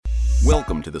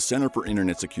Welcome to the Center for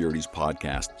Internet Security's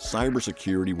podcast,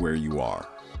 Cybersecurity Where You Are.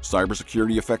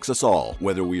 Cybersecurity affects us all,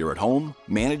 whether we are at home,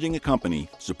 managing a company,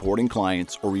 supporting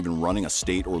clients, or even running a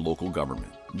state or local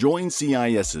government. Join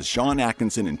CIS's Sean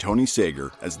Atkinson and Tony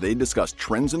Sager as they discuss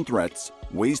trends and threats,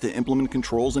 ways to implement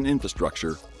controls and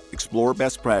infrastructure, explore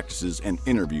best practices, and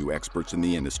interview experts in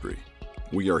the industry.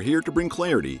 We are here to bring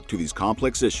clarity to these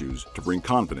complex issues to bring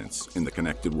confidence in the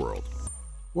connected world.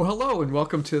 Well, hello, and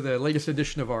welcome to the latest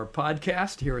edition of our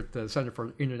podcast here at the Center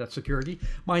for Internet Security.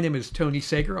 My name is Tony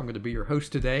Sager. I'm going to be your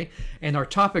host today. And our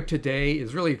topic today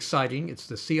is really exciting. It's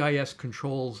the CIS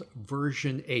Controls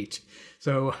version 8.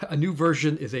 So a new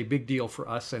version is a big deal for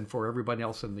us and for everybody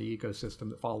else in the ecosystem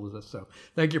that follows us. So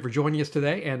thank you for joining us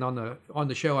today. And on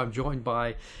the show, I'm joined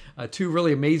by two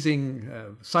really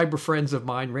amazing cyber friends of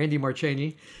mine, Randy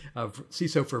Marcheni,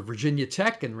 CISO for Virginia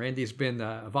Tech. And Randy's been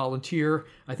a volunteer,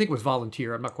 I think it was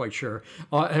volunteer, I'm not quite sure,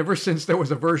 ever since there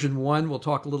was a version 1. We'll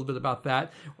talk a little bit about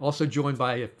that. Also joined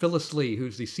by Phyllis Lee,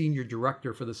 who's the senior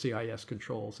director for the CIS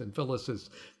Controls. And Phyllis has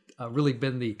really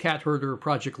been the cat herder,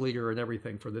 project leader, and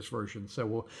everything for this version. So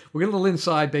we'll get a little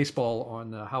inside baseball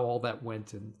on how all that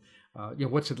went and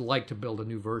what's it like to build a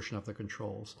new version of the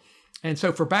controls. And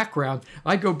so for background,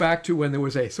 I go back to when there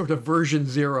was a sort of version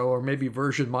 0 or maybe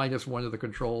version -1 of the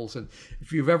controls. And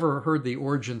if you've ever heard the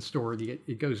origin story,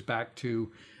 it goes back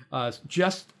to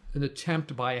just an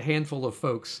attempt by a handful of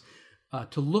folks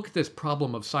to look at this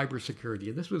problem of cybersecurity.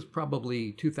 And this was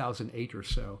probably 2008 or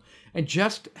so, and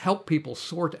just help people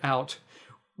sort out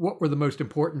what were the most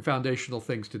important foundational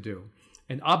things to do.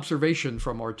 An observation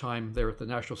from our time there at the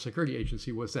National Security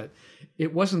Agency was that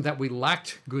it wasn't that we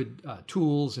lacked good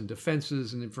tools and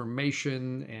defenses and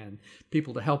information and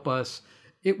people to help us.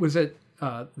 It was that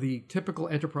the typical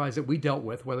enterprise that we dealt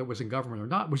with, whether it was in government or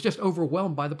not, was just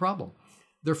overwhelmed by the problem.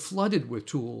 They're flooded with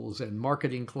tools and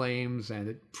marketing claims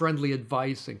and friendly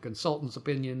advice and consultants'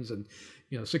 opinions and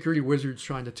security wizards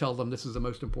trying to tell them this is the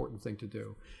most important thing to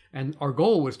do. And our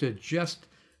goal was to just,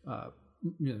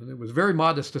 it was very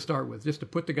modest to start with, just to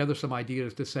put together some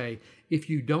ideas to say, if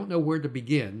you don't know where to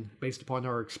begin based upon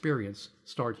our experience,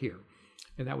 start here.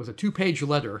 And that was a 2-page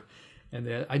letter.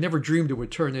 And I never dreamed it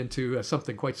would turn into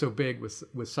something quite so big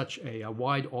with such a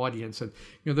wide audience. And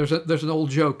there's an old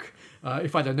joke.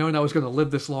 If I'd have known I was going to live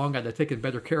this long, I'd have taken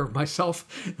better care of myself.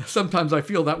 Sometimes I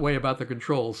feel that way about the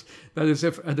controls. That is,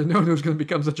 if I'd have known it was going to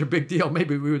become such a big deal,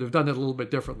 maybe we would have done it a little bit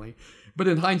differently. But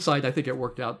in hindsight, I think it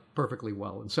worked out perfectly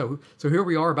well. And so here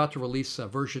we are about to release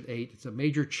version 8. It's a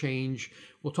major change.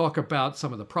 We'll talk about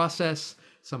some of the process,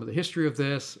 some of the history of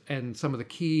this, and some of the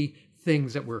key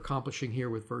things that we're accomplishing here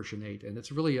with version 8. And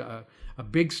it's really a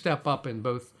big step up in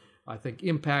both, I think,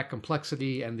 impact,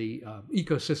 complexity, and the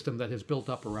ecosystem that has built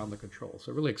up around the control.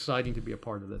 So really exciting to be a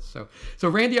part of this. So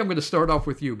Randy, I'm going to start off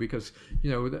with you because,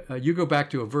 you go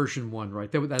back to a version 1,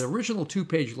 right? That original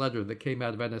 2-page letter that came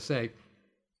out of NSA,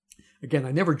 again,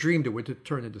 I never dreamed it would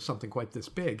turn into something quite this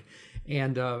big.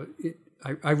 And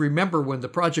I remember when the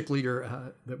project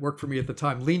leader that worked for me at the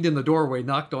time leaned in the doorway,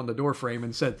 knocked on the door frame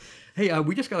and said, hey,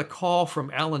 we just got a call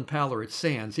from Alan Paller at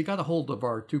SANS. He got a hold of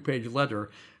our 2-page letter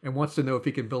and wants to know if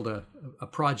he can build a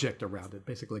project around it,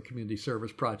 basically a community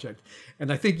service project.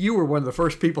 And I think you were one of the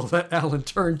first people that Alan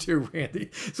turned to, Randy.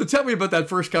 So tell me about that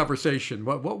first conversation.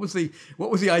 What was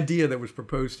the idea that was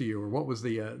proposed to you, or what was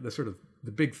the sort of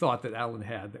the big thought that Alan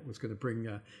had that was going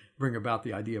to bring about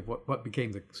the idea of what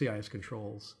became the CIS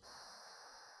Controls?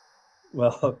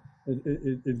 Well,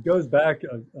 it goes back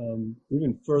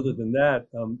even further than that.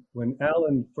 When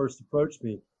Alan first approached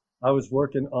me, I was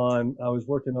working on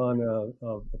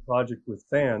a project with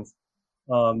SANS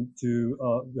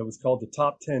that was called the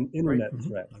Top 10 Internet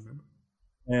Threats,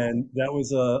 and that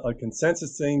was a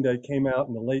consensus thing that came out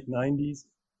in the late 90s,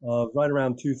 right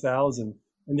around 2000.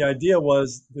 And the idea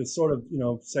was to sort of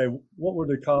say what were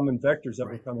the common vectors that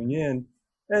were coming in.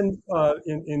 And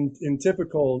in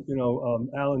typical,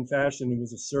 Alan fashion, it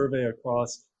was a survey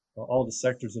across all the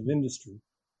sectors of industry.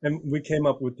 And we came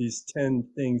up with these 10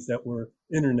 things that were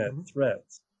internet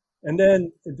threats. And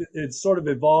then it sort of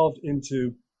evolved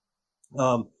into,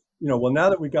 well, now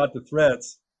that we got the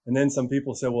threats, and then some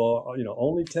people said, well,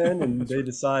 only 10. And they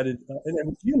decided, and it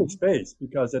was Unix-based,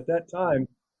 because at that time,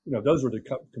 those were the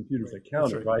computers that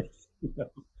counted, right?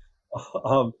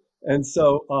 And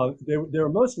so they were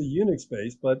mostly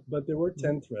Unix-based, but there were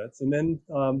 10 threats. And then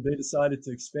they decided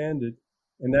to expand it,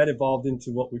 and that evolved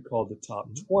into what we called the top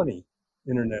 20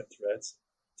 internet threats,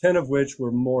 10 of which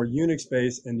were more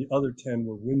Unix-based, and the other 10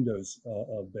 were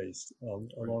Windows-based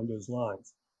along those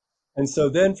lines. And so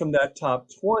then from that top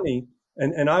 20,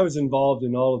 and I was involved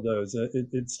in all of those.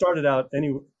 It started out,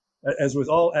 as with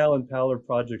all Alan Paller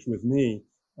projects with me,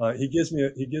 he gives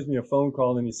me a phone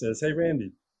call and he says, "Hey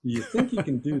Randy, do you think you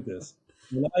can do this?"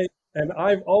 And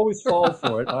I've always fallen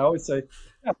for it. I always say,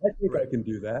 "Yeah, I think I can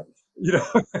do that." You know,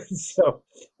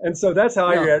 and so that's how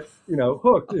I Yeah. get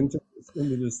hooked into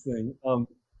this thing.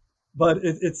 But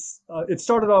it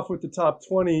started off with the top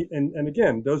 20, and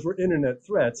again, those were internet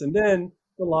threats, and then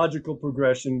the logical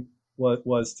progression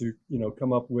was to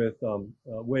come up with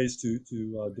ways to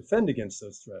defend against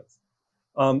those threats.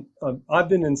 I've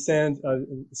been in SANS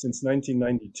since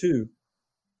 1992,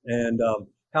 and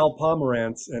Hal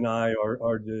Pomerantz and I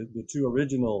are the two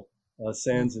original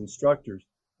SANS instructors.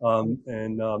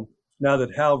 And now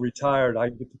that Hal retired, I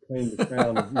get to claim the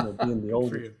crown of being the Good for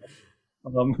oldest.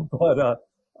 you. But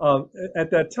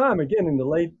at that time, again in the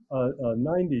late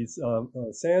 90s,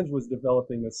 SANS was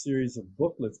developing a series of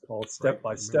booklets called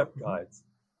step-by-step guides.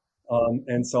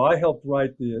 And so I helped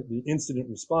write the incident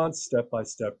response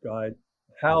step-by-step guide.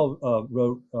 Hal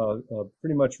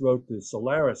pretty much wrote the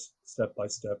Solaris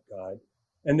step-by-step guide.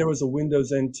 And there was a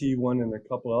Windows NT one and a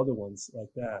couple other ones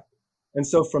like that. And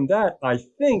so from that, I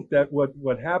think that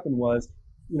what happened was,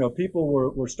 people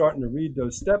were starting to read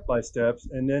those step-by-steps.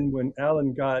 And then when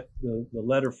Alan got the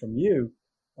letter from you,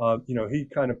 he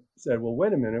kind of said, well,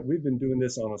 wait a minute, we've been doing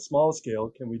this on a small scale.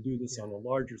 Can we do this on a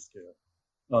larger scale?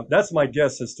 That's my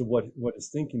guess as to what his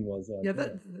thinking was. Yeah,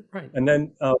 right. And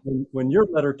then when your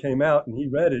letter came out and he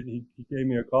read it, he gave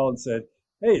me a call and said,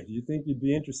 "Hey, do you think you'd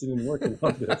be interested in working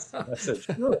on this?" I said,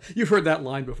 "Sure." You've heard that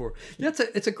line before. Yeah,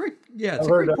 it's a great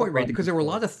point, Randy, because there were a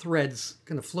lot of threads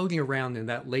kind of floating around in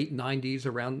that late 90s,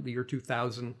 around the year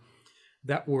 2000,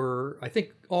 that were, I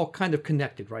think, all kind of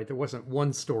connected, right? There wasn't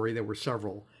one story, there were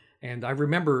several. And I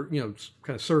remember,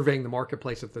 kind of surveying the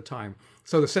marketplace at the time.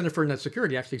 So the Center for Internet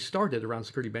Security actually started around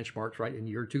security benchmarks, right, in the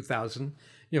year 2000,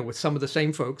 with some of the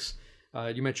same folks.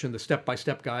 You mentioned the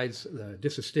step-by-step guides. The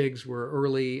DISA-STIGs were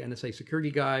early NSA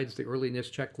security guides, the early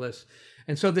NIST checklists.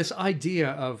 And so this idea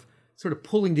of sort of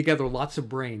pulling together lots of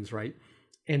brains, right,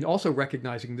 and also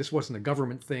recognizing this wasn't a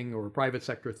government thing or a private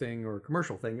sector thing or a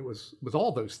commercial thing. It was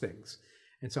all those things.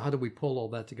 And so how do we pull all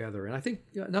that together? And I think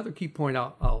another key point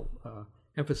I'll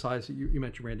emphasize that you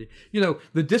mentioned, Randy,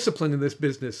 the discipline in this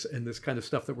business and this kind of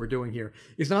stuff that we're doing here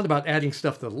is not about adding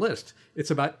stuff to the list.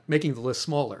 It's about making the list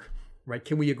smaller, right?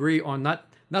 Can we agree on not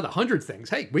 100 things?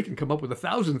 Hey, we can come up with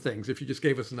 1,000 things if you just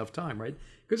gave us enough time, right?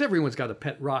 Because everyone's got a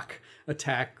pet rock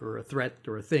attack or a threat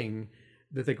or a thing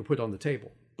that they could put on the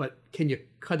table. But can you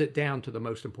cut it down to the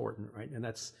most important, right? And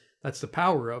that's the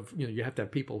power of, you have to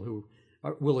have people who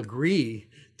will agree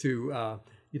to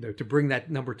bring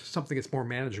that number to something that's more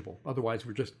manageable. Otherwise,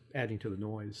 we're just adding to the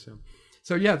noise.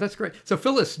 So yeah, that's great. So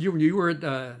Phyllis, you were at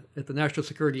the National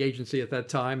Security Agency at that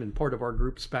time and part of our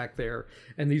groups back there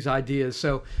and these ideas.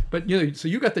 So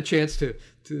you got the chance to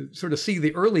sort of see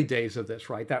the early days of this,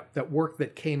 right? That work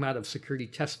that came out of security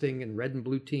testing and red and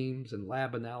blue teams and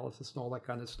lab analysis and all that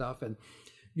kind of stuff. And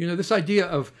this idea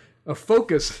of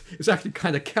focus is actually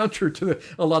kind of counter to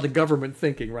a lot of government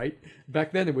thinking, right?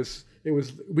 Back then it was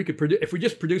we could produce, if we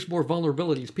just produced more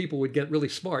vulnerabilities, people would get really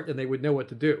smart and they would know what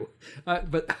to do.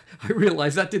 But I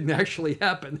realized that didn't actually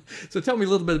happen. So tell me a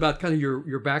little bit about kind of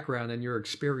your background and your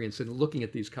experience in looking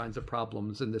at these kinds of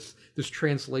problems and this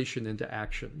translation into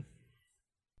action.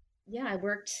 Yeah, I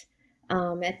worked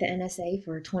at the NSA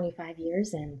for 25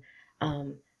 years and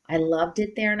I loved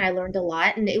it there and I learned a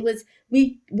lot. And it was,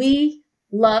 we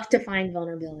love to find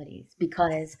vulnerabilities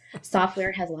because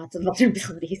software has lots of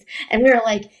vulnerabilities. And we were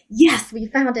like, yes, we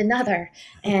found another.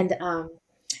 And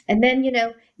then,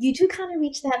 you do kind of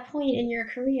reach that point in your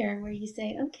career where you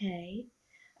say, okay,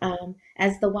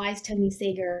 as the wise Tony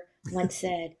Sager once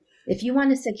said, if you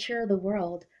want to secure the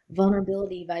world,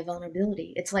 vulnerability by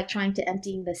vulnerability, it's like trying to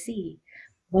empty the sea,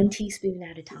 1 teaspoon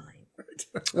at a time,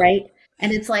 right?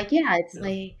 And it's like, it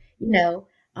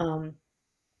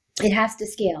has to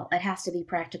scale. It has to be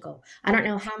practical. I don't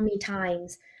know how many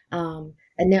times a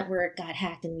network got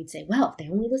hacked and we'd say, well, if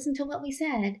they only listened to what we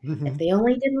said, if they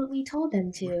only did what we told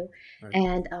them to. Right.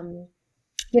 And,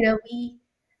 we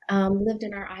lived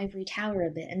in our ivory tower a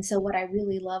bit. And so what I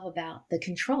really love about the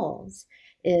controls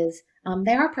is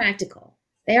they are practical.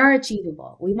 They are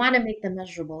achievable. We want to make them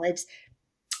measurable.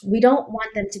 We don't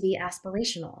want them to be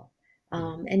aspirational.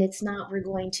 And it's not, we're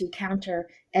going to counter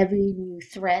every new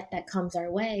threat that comes our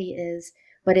way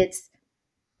but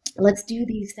let's do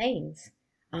these things,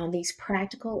 these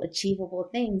practical, achievable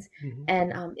things. Mm-hmm.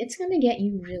 And it's going to get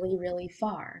you really, really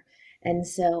far. And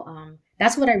so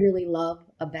that's what I really love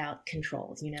about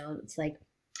controls. It's like,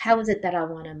 how is it that I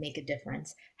want to make a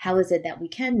difference? How is it that we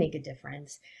can make a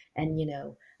difference and,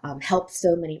 help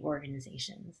so many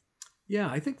organizations? Yeah,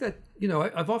 I think that,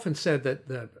 I've often said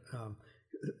that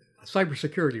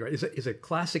cybersecurity, right, is a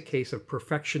classic case of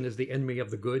perfection is the enemy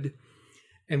of the good.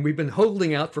 And we've been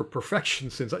holding out for perfection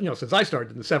since I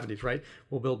started in the 70s, right?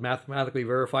 We'll build mathematically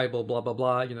verifiable, blah, blah,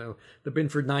 blah, the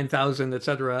Binford 9000, et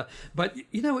cetera. But,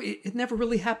 it never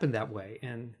really happened that way.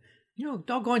 And,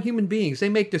 doggone human beings, they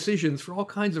make decisions for all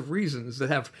kinds of reasons that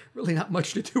have really not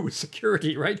much to do with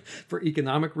security, right? For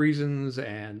economic reasons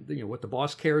and, what the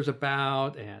boss cares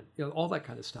about and, all that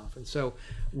kind of stuff. And so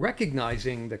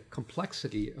recognizing the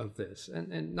complexity of this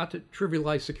and not to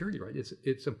trivialize security, right?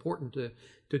 It's important to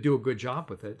do a good job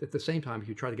with it. At the same time, if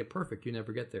you try to get perfect, you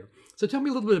never get there. So tell me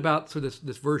a little bit about sort of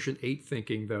this version 8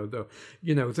 thinking, though.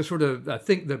 The sort of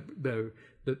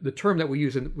the term that we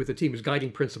use with the team is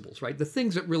guiding principles, right? The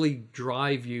things that really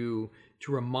drive you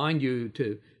to remind you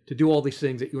to do all these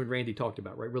things that you and Randy talked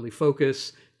about, right? Really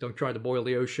focus, don't try to boil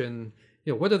the ocean.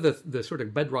 What are the sort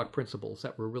of bedrock principles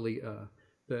that were really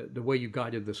the way you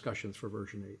guided discussions for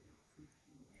version 8?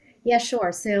 Yeah,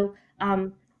 sure. So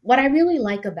what I really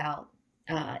like about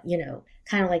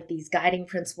kind of like these guiding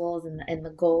principles and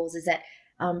the goals is that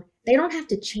they don't have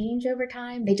to change over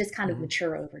time. They just kind of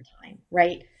mature over time,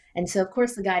 right? And so, of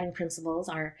course, the guiding principles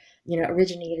are,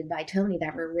 originated by Tony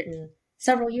that were written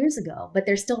several years ago, but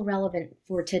they're still relevant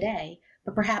for today.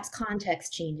 But perhaps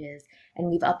context changes and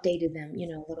we've updated them,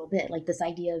 a little bit, like this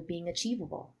idea of being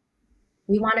achievable.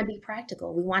 We want to be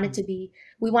practical. We want it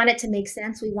to make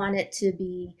sense. We want it to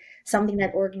be something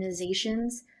that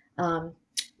organizations,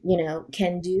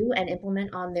 can do and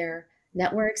implement on their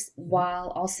networks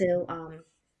while also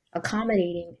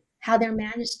accommodating how they're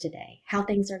managed today, how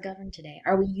things are governed today.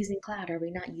 Are we using cloud? Are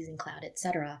we not using cloud, et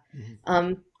cetera?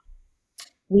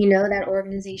 We know that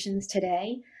organizations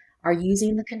today are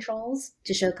using the controls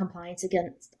to show compliance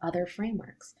against other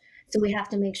frameworks. So we have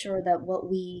to make sure that what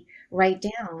we write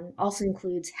down also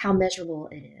includes how measurable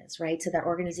it is, right? So that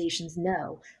organizations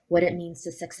know what it means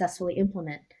to successfully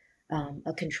implement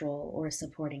a control or a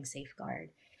supporting safeguard.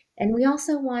 And we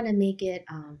also want to make it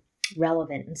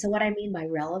relevant. And so what I mean by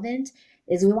relevant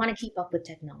is we want to keep up with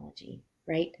technology,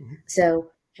 right?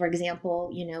 So for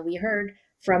example, we heard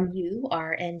from you,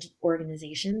 our end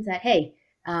organizations, that, hey,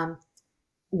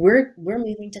 we're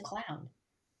moving to cloud.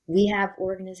 We have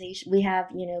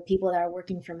people that are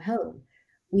working from home.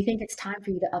 We think it's time for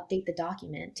you to update the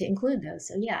document to include those.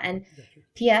 So yeah, and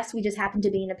P.S., we just happened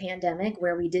to be in a pandemic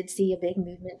where we did see a big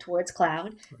movement towards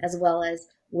cloud as well as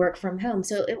work from home.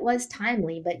 So it was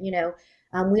timely, but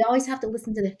we always have to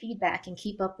listen to the feedback and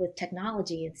keep up with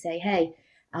technology and say, hey,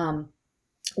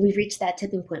 we've reached that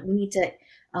tipping point. We need to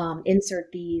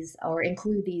insert these or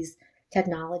include these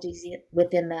technologies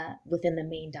within the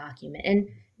main document. And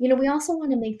we also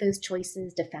want to make those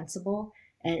choices defensible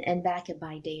and back it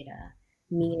by data,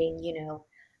 meaning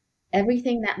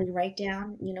everything that we write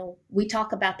down, we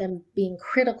talk about them being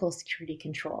critical security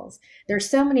controls. There's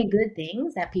so many good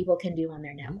things that people can do on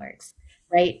their networks,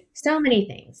 right? So many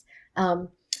things.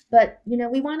 But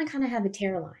we want to kind of have a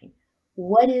tear line.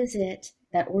 What is it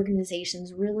that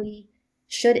organizations really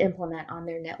should implement on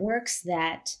their networks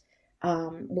that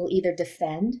will either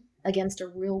defend against a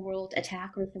real world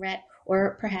attack or threat,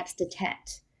 or perhaps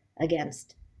detect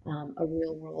against a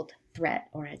real world threat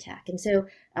or attack? And so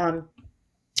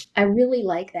I really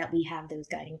like that we have those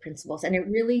guiding principles, and it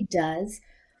really does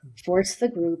force the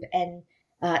group and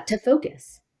to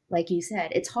focus. Like you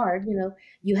said, it's hard.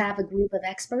 You have a group of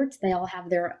experts. They all have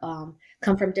their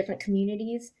come from different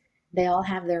communities. They all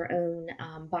have their own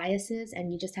biases,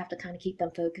 and you just have to kind of keep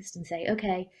them focused and say,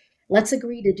 okay, let's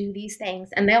agree to do these things.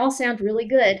 And they all sound really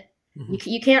good.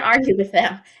 You can't argue with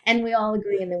them, and we all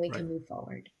agree, and then we can move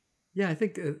forward. Yeah, I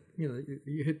think you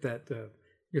hit that.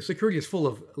 Security is full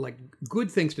of like good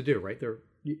things to do, right?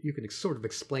 You can sort of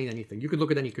explain anything. You could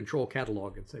look at any control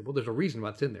catalog and say, well, there's a reason why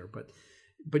it's in there,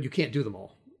 but you can't do them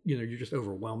all. You're just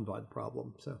overwhelmed by the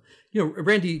problem. So,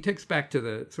 Randy takes back to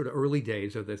the sort of early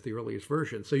days of this, the earliest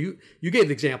version. So you gave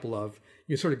the example of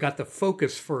you sort of got the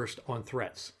focus first on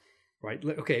threats, right?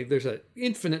 Okay, there's an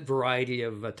infinite variety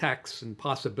of attacks and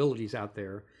possibilities out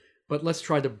there, but let's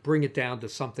try to bring it down to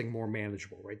something more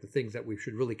manageable, right? The things that we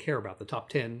should really care about. The top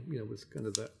 10, was kind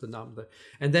of the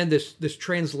and then this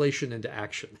translation into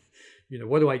action.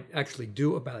 What do I actually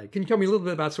do about it? Can you tell me a little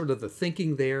bit about sort of the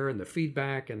thinking there and the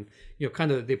feedback and,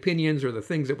 kind of the opinions or the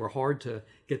things that were hard to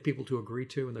get people to agree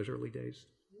to in those early days?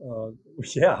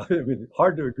 Yeah,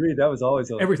 hard to agree. That was always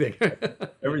everything,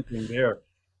 everything there.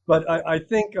 But I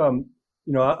think,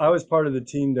 I was part of the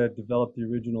team that developed the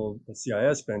original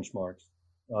CIS benchmarks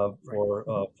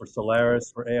for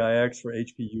Solaris, for AIX, for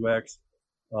HPUX,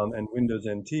 and Windows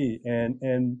NT.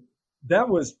 And that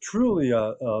was truly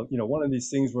one of these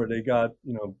things where they got,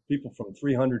 people from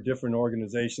 300 different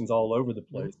organizations all over the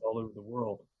place, all over the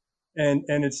world. And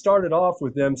it started off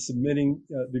with them submitting,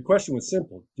 the question was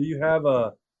simple. Do you have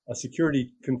a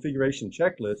security configuration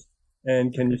checklist,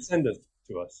 and can you send it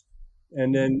to us?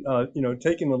 And then,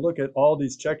 taking a look at all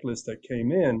these checklists that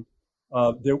came in,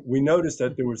 we noticed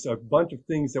that there was a bunch of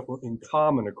things that were in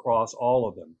common across all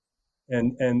of them.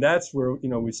 And that's where,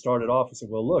 we started off and said,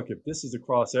 well, look, if this is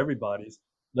across everybody's,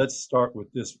 let's start with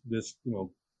this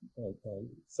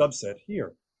subset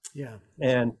here. Yeah.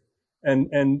 And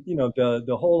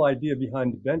the whole idea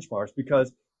behind the benchmarks,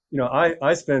 because,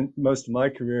 I spent most of my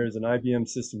career as an IBM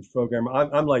systems programmer.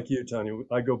 I'm like you, Tony.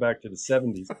 I go back to the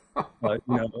 70s,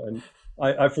 and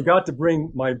I forgot to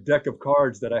bring my deck of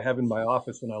cards that I have in my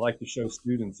office when I like to show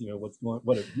students,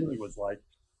 what it really was like.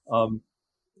 I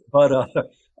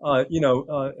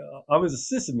was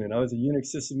a sysadmin. I was a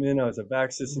Unix sysadmin. I was a VAC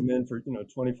sysadmin for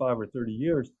 25 or 30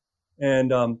 years,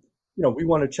 and we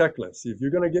want a checklist. If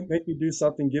you're going to make me do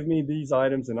something, give me these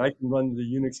items, and I can run the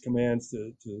Unix commands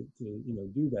to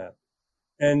do that.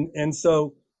 And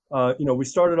so we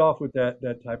started off with that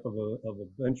type of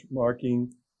a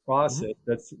benchmarking process.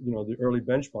 That's the early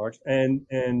benchmarks,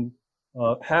 and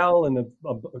Hal and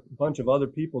a bunch of other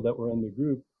people that were in the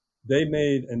group, they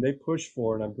made and they pushed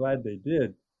for, and I'm glad they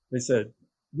did. They said,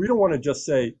 we don't want to just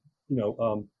say,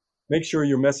 make sure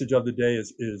your message of the day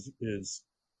is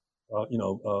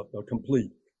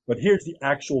complete, but here's the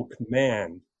actual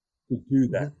command to do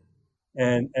that.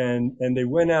 And they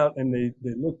went out and they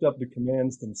looked up the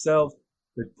commands themselves.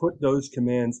 They put those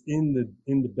commands in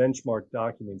the benchmark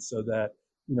document so that,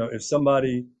 if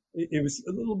somebody, it was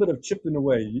a little bit of chipping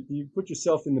away. You put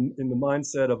yourself in the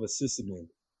mindset of a sysadmin.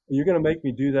 You're going to make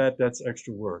me do that. That's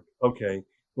extra work. Okay.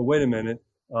 But wait a minute.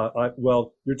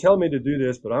 You're telling me to do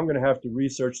this, but I'm going to have to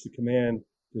research the command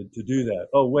to do that.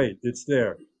 Oh, wait, it's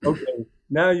there. Okay.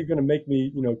 Now you're going to make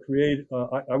me, create,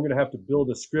 I'm going to have to build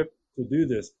a script to do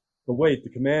this. But wait, the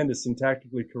command is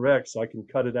syntactically correct, so I can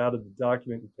cut it out of the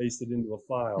document and paste it into a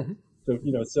file.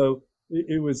 So,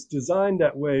 it was designed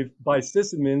that way by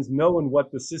sysadmins, knowing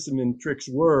what the sysadmin tricks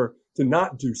were to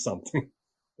not do something.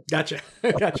 Gotcha.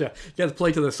 You got to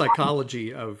play to the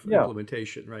psychology of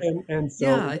implementation, right? And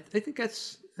so, I think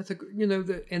that's a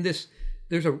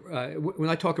there's a when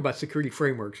I talk about security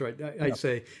frameworks, right? I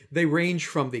say they range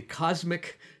from the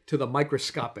cosmic to the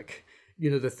microscopic.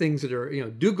 The things that are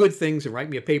do good things and write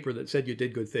me a paper that said you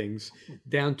did good things,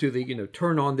 down to the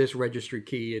turn on this registry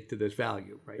key to this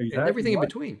value, right? Exactly. And everything in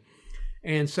between.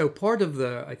 And so part of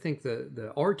I think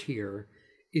the art here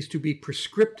is to be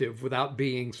prescriptive without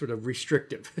being sort of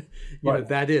restrictive.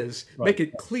 That is, make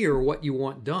it clear what you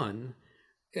want done,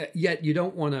 yet you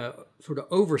don't want to sort of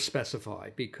over specify,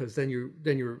 because then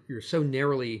you're so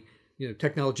narrowly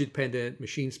technology dependent,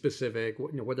 machine specific,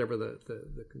 whatever the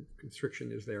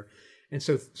constriction is there. And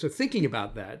so thinking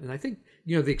about that, and I think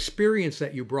the experience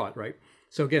that you brought, right?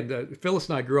 So again, Phyllis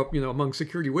and I grew up, among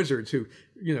security wizards who,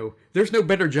 there's no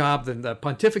better job than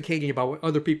pontificating about what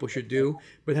other people should do,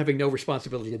 but having no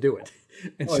responsibility to do it.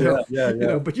 And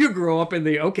but you grew up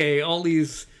in all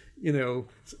these,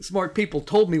 smart people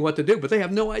told me what to do, but they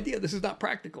have no idea this is not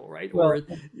practical, right? Well, or,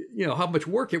 how much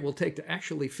work it will take to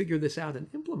actually figure this out and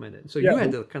implement it. So you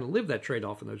had to kind of live that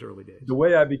trade-off in those early days. The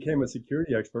way I became a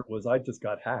security expert was I just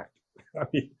got hacked. I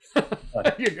mean,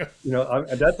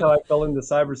 that's how I fell into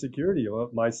cybersecurity.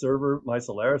 My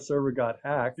Solaris server got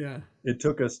hacked. Yeah. It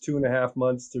took us 2.5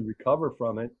 months to recover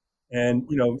from it. And,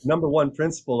 number one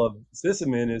principle of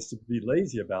sysadmin is to be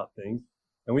lazy about things.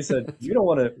 And we said, we don't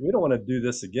want to do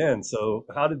this again. So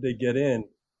how did they get in,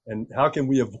 and how can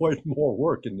we avoid more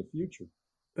work in the future?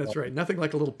 That's right. Nothing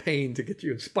like a little pain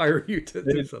to inspire you to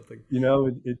do something.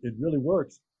 It really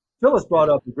works. Phyllis brought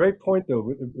up a great point, though,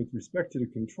 with respect to the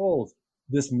controls.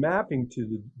 This mapping to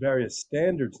the various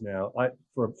standards now,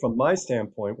 from my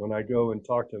standpoint, when I go and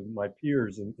talk to my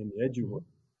peers in the edu world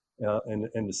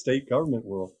and the state government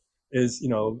world, is,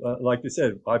 like they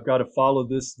said, I've got to follow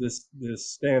this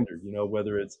standard,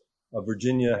 whether it's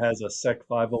Virginia has a SEC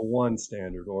 501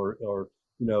 standard or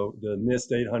the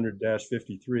NIST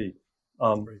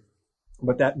 800-53.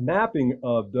 But that mapping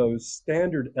of those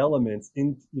standard elements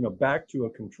back to a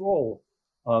control,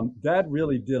 that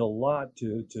really did a lot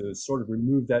to sort of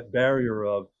remove that barrier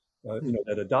of,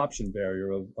 that adoption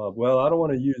barrier of, I don't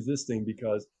want to use this thing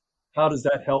because how does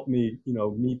that help me,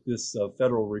 meet this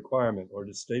federal requirement or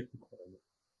the state requirement?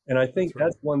 And I think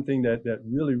that's one thing that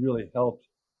really, really helped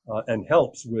and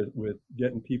helps with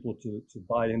getting people to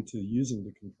buy into using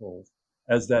the controls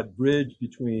as that bridge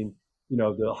between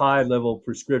the high level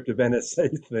prescriptive NSA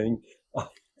thing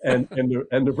and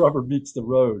the rubber meets the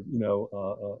road,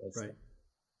 Right.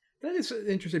 That is an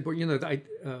interesting point. I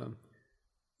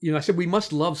said we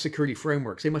must love security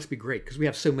frameworks. They must be great because we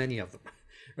have so many of them,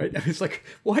 right? And it's like,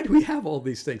 why do we have all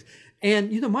these things?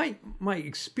 And my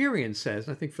experience says,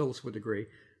 and I think Phyllis would agree,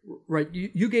 right?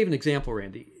 You gave an example,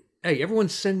 Randy. Hey, everyone,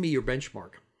 send me your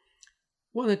benchmark.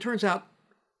 Well, and it turns out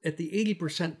at the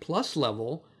 80% plus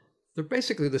level, they're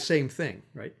basically the same thing,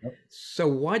 right? Yep. So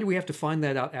why do we have to find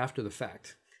that out after the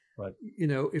fact? Right.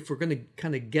 If we're going to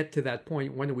kind of get to that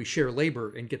point, why don't we share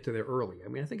labor and get to there early? I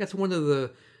mean, I think that's one of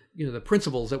the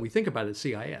principles that we think about at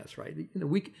CIS, right?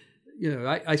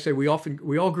 I say we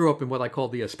all grew up in what I call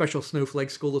the special snowflake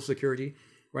school of security,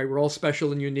 right? We're all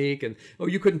special and unique, and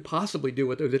you couldn't possibly do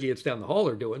what those idiots down the hall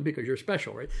are doing because you're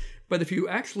special, right? But if you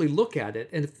actually look at it,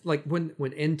 and like when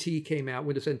NT came out,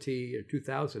 Windows NT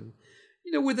 2000,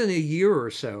 within a year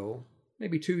or so,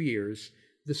 maybe 2 years,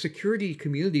 the security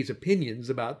community's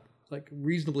opinions about like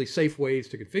reasonably safe ways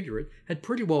to configure it had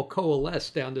pretty well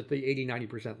coalesced down to the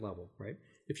 80-90% level, right?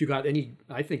 If you grabbed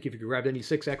any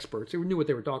 6 experts who knew what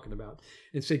they were talking about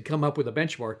and said, come up with a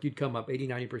benchmark, you'd come up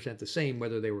 80-90% the same,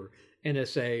 whether they were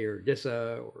NSA or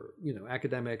DISA or,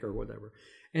 academic or whatever.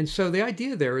 And so the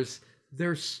idea there is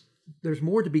there's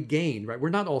more to be gained, right? We're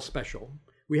not all special.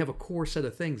 We have a core set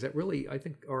of things that really, I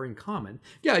think, are in common.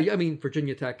 Yeah, I mean,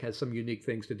 Virginia Tech has some unique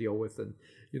things to deal with, and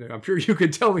I'm sure you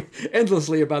could tell me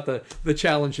endlessly about the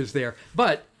challenges there.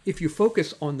 But if you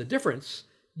focus on the difference,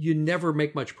 you never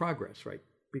make much progress, right?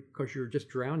 Because you're just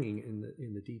drowning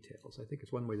in the details. I think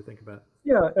it's one way to think about it.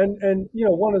 Yeah, and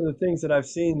one of the things that I've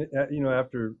seen,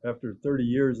 after 30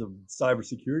 years of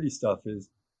cybersecurity stuff is,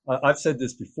 I've said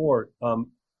this before.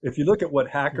 If you look at what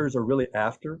hackers are really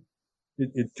after,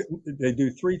 they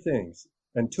do 3 things,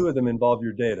 and 2 of them involve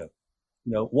your data.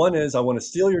 One is I want to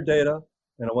steal your data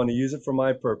and I want to use it for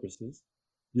my purposes.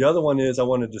 The other one is I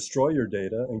want to destroy your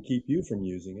data and keep you from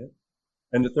using it.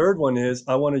 And the third one is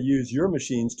I want to use your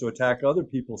machines to attack other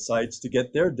people's sites to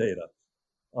get their data.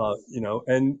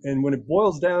 And when it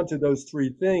boils down to those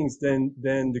 3 things, then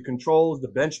the controls, the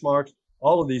benchmarks,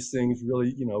 all of these things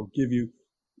really, give you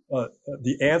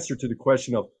the answer to the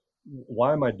question of,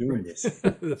 why am I doing this?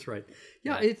 That's right.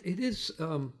 Yeah, it is.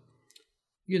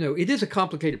 It is a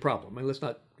complicated problem. I mean,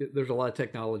 there's a lot of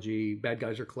technology. Bad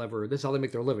guys are clever. This is how they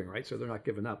make their living, right? So they're not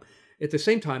giving up. At the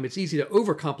same time, it's easy to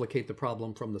overcomplicate the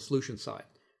problem from the solution side,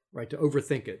 right? To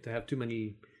overthink it, to have too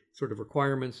many sort of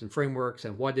requirements and frameworks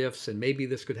and what ifs, and maybe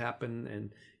this could happen,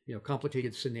 and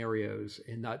complicated scenarios,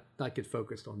 and not get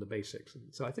focused on the basics. And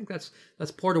so I think that's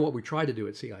part of what we try to do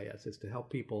at CIS, is to help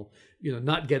people,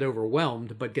 not get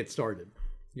overwhelmed, but get started.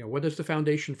 What is the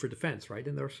foundation for defense, right?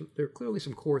 And there are clearly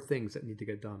some core things that need to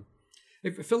get done.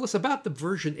 Phyllis, about the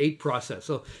version 8 process.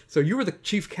 So you were the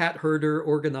chief cat herder,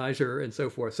 organizer, and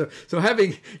so forth. So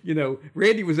having,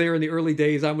 Randy was there in the early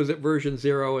days. I was at version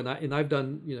 0, and I've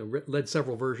done, led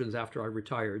several versions after I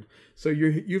retired. So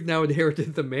you've now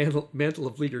inherited the mantle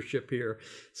of leadership here.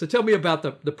 So tell me about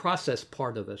the process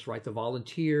part of this, right? The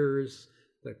volunteers,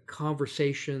 the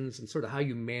conversations, and sort of how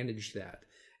you manage that.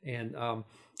 And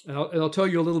I'll tell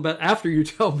you a little bit after you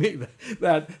tell me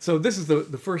that. So this is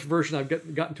the first version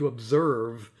I've gotten to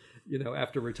observe,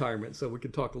 after retirement. So we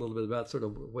can talk a little bit about sort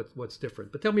of what's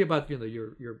different. But tell me about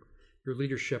your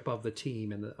leadership of the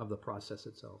team and of the process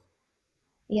itself.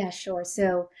 Yeah, sure.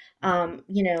 So,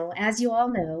 as you all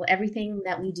know, everything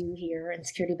that we do here in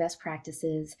security best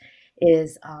practices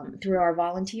is through our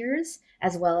volunteers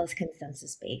as well as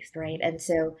consensus based, right? And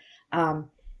so,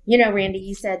 Randy,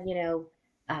 you said,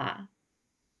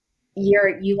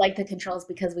 you like the controls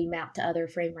because we map to other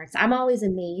frameworks. I'm always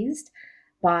amazed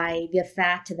by the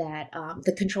fact that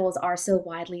the controls are so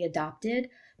widely adopted,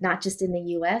 not just in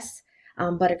the US,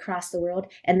 but across the world.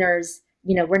 And there's,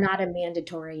 we're not a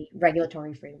mandatory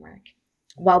regulatory framework.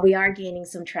 While we are gaining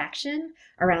some traction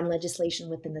around legislation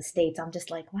within the states, I'm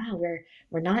just like, wow,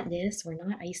 we're not NIST, we're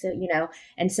not ISO,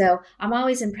 And so I'm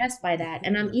always impressed by that.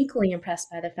 And I'm equally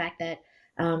impressed by the fact that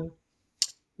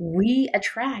we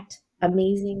attract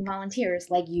amazing volunteers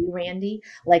like you, Randy,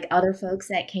 like other folks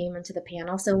that came into the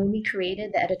panel. So when we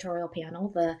created the editorial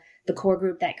panel, the core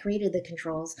group that created the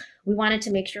controls, we wanted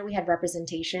to make sure we had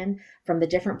representation from the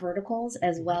different verticals,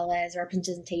 as well as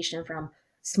representation from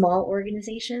small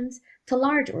organizations to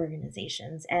large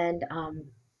organizations. And,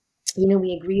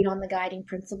 we agreed on the guiding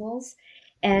principles,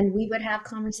 and we would have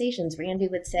conversations. Randy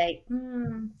would say,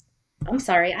 I'm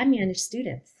sorry, I manage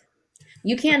students.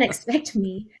 You can't expect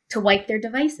me to wipe their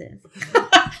devices.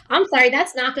 I'm sorry,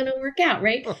 that's not going to work out,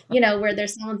 right? Where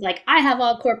there's someone's like, I have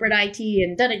all corporate IT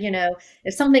and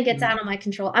if something gets out of my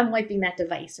control, I'm wiping that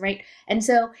device, right? And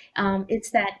so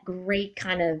it's that great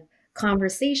kind of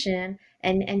conversation,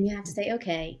 and you have to say,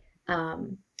 okay,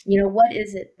 what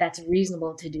is it that's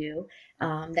reasonable to do,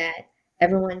 that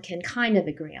everyone can kind of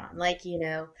agree on? Like,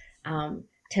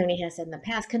 Tony has said in the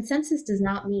past, consensus does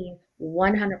not mean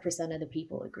 100% of the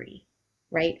people agree,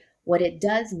 right? What it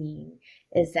does mean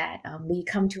is that we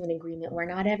come to an agreement where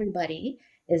not everybody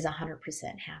is 100%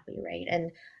 happy, right?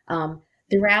 And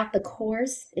throughout the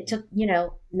course, it took,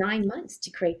 9 months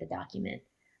to create the document.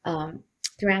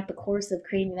 Throughout the course of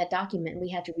creating that document, we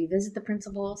had to revisit the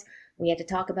principles. We had to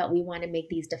talk about, we want to make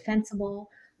these defensible.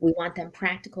 We want them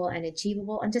practical and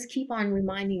achievable, and just keep on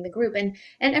reminding the group. And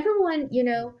everyone,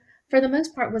 for the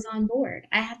most part, was on board.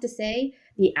 I have to say,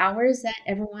 the hours that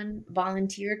everyone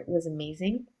volunteered was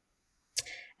amazing.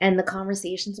 And the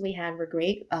conversations we had were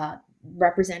great.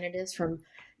 Representatives from,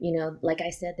 like I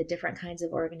said, the different kinds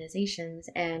of organizations.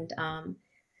 And, I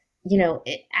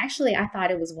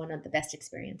thought it was one of the best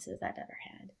experiences I've ever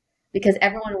had, because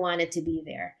everyone wanted to be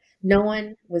there. No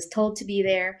one was told to be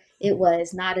there. It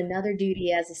was not another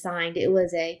duty as assigned. It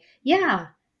was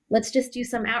let's just do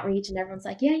some outreach. And everyone's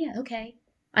like, yeah, okay.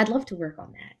 I'd love to work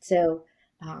on that. So,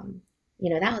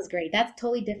 that was great. That's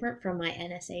totally different from my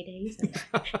NSA days.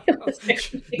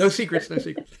 No secrets.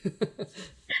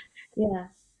 Yeah.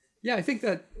 Yeah, I think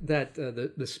that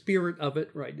the spirit of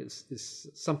it, right, is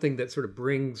something that sort of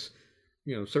brings,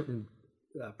 certain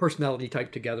personality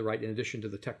type together, right, in addition to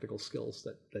the technical skills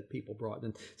that people brought.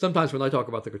 And sometimes when I talk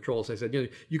about the controls, I said,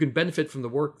 you can benefit from the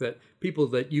work that people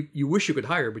that you wish you could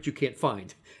hire, but you can't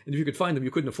find. And if you could find them,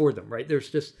 you couldn't afford them, right? There's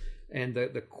just, and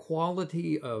the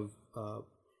quality of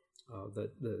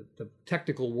the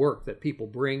technical work that people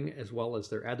bring, as well as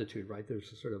their attitude, right?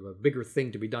 There's a sort of a bigger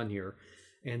thing to be done here.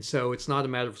 And so it's not a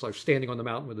matter of like standing on the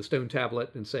mountain with a stone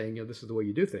tablet and saying, this is the way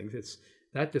you do things. It's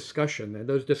that discussion, and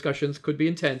those discussions could be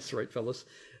intense, right, Phyllis?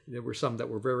 There were some that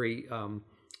were very,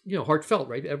 heartfelt,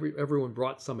 right? Everyone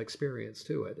brought some experience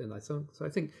to it, and I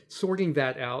think sorting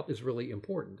that out is really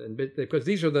important, and because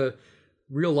these are the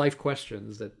real life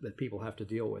questions that people have to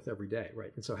deal with every day,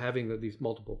 right? And so having these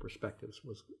multiple perspectives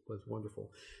was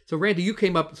wonderful. So Randy, you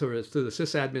came up sort of through the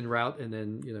sysadmin route, and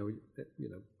then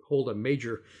hold a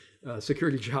major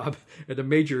security job at a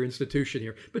major institution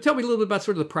here. But tell me a little bit about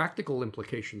sort of the practical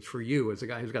implications for you as a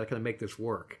guy who's got to kind of make this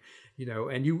work.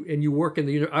 And you work in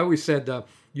the. I always said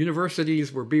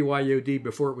universities were BYOD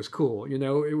before it was cool.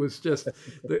 It was just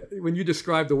when you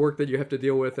describe the work that you have to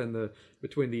deal with, and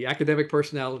between the academic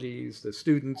personalities, the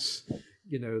students,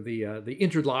 the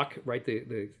interlock, right,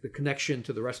 the connection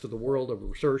to the rest of the world of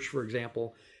research, for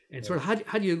example. And sort of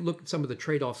how do you look at some of the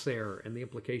trade-offs there and the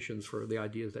implications for the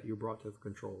ideas that you brought to the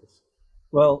controls?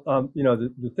 Well,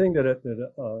 the thing that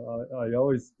I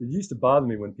always, it used to bother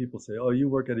me when people say, "Oh, you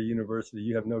work at a university,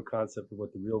 you have no concept of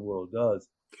what the real world does,"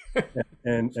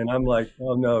 and I'm like,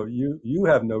 "Oh no, you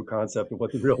have no concept of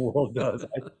what the real world does.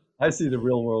 I see the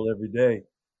real world every day."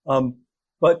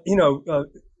 But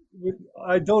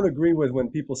I don't agree with when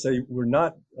people say we're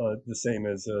not the same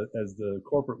as the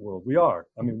corporate world. We are.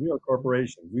 I mean, we are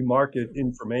corporations. We market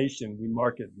information. We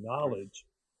market knowledge.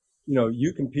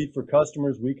 You compete for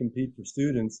customers. We compete for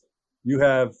students. You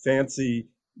have fancy,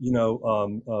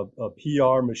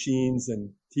 PR machines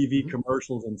and TV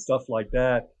commercials and stuff like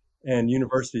that. And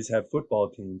universities have football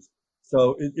teams.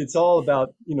 So it's all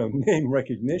about, name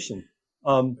recognition.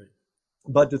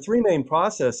 But the three main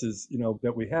processes,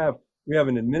 that we have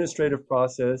an administrative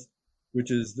process,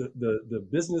 which is the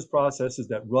business processes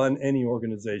that run any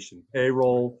organization,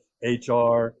 payroll,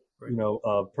 HR,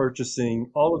 purchasing,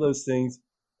 all of those things.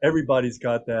 Everybody's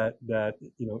got that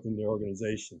in their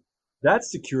organization. That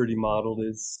security model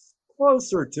is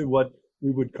closer to what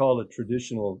we would call a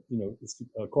traditional,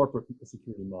 corporate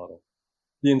security model.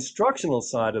 The instructional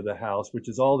side of the house, which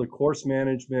is all the course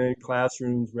management,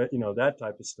 classrooms, that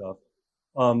type of stuff.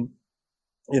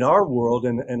 In our world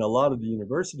and a lot of the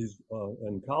universities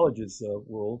and colleges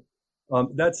world,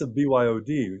 that's a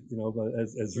BYOD. But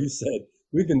as you said,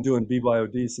 we've been doing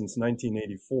BYOD since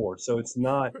 1984, so it's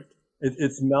not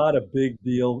a big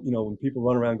deal. When people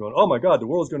run around going, "Oh my God, the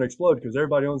world's going to explode because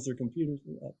everybody owns their computers."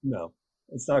 No,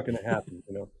 it's not going to happen.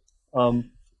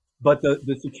 But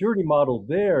the security model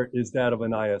there is that of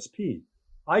an ISP.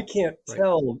 I can't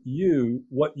tell you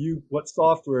what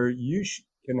software you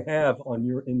can have on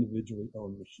your individually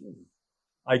owned machine.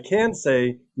 I can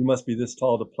say you must be this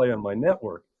tall to play on my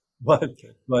network, but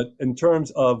in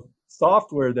terms of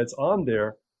software that's on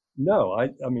there, no, I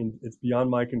mean, it's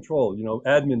beyond my control.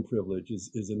 Admin privilege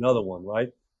is another one, right?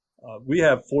 We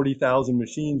have 40,000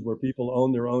 machines where people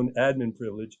own their own admin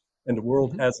privilege, and the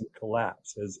world hasn't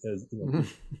collapsed as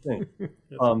thing.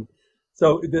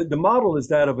 So the model is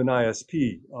that of an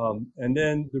ISP. And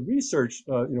then the research,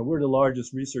 we're the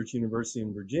largest research university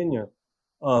in Virginia.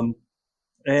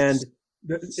 And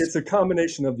it's a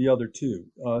combination of the other two.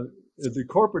 The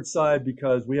corporate side,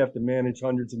 because we have to manage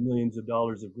hundreds of millions of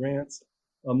dollars of grants,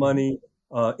 money,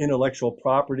 intellectual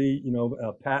property,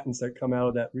 patents that come out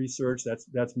of that research.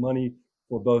 That's money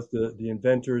for both the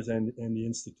inventors and the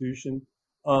institution.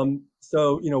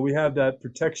 So we have that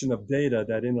protection of data,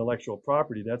 that intellectual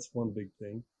property. That's one big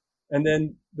thing. And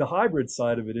then the hybrid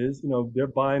side of it is, they're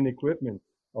buying equipment.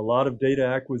 A lot of data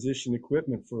acquisition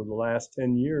equipment for the last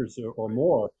 10 years or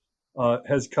more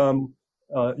has come,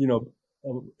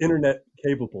 internet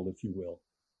capable, if you will.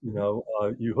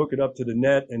 You hook it up to the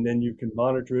net and then you can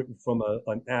monitor it from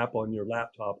an app on your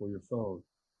laptop or your phone.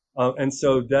 And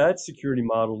so that security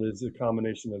model is a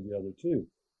combination of the other two.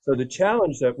 So the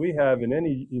challenge that we have in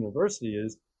any university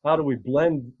is how do we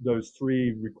blend those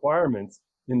three requirements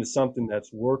into something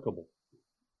that's workable?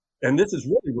 And this is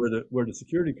really where the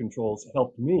security controls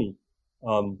helped me,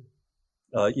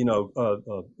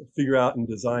 figure out and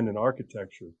design an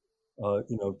architecture,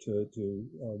 to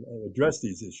address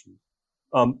these issues.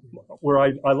 Where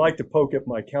I like to poke at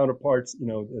my counterparts,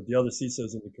 the other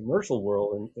CISOs in the commercial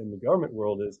world and in the government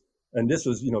world is, and this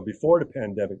was, before the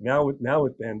pandemic. Now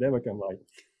with pandemic, I'm like,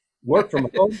 work from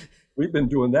home. We've been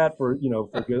doing that for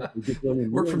good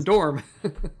billion work years. From dorm.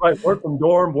 Right. Work from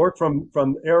dorm, work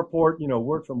from airport,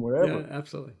 work from wherever. Yeah,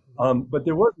 absolutely. But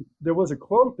there was a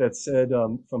quote that said,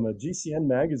 from a GCN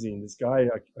magazine, this guy,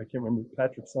 I can't remember,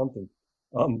 Patrick something.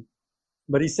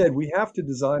 But he said, we have to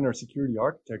design our security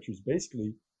architectures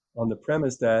basically on the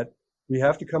premise that we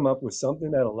have to come up with something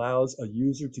that allows a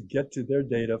user to get to their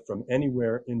data from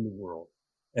anywhere in the world.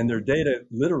 And their data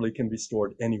literally can be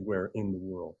stored anywhere in the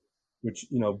world, which,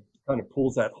 kind of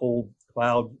pulls that whole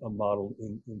cloud model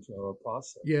into our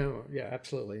process. Yeah,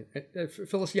 absolutely.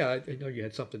 Phyllis, I know you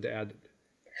had something to add.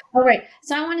 All right.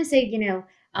 So I want to say,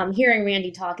 hearing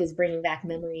Randy talk is bringing back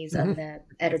memories of the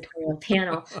editorial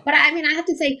panel. But I have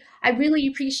to say, I really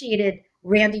appreciated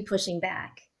Randy pushing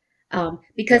back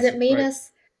because it made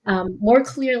us more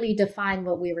clearly define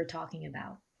what we were talking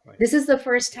about. Right. This is the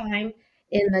first time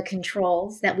in the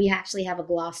controls that we actually have a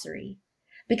glossary,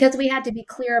 because we had to be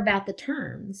clear about the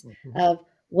terms of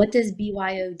what does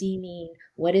BYOD mean?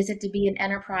 What is it to be an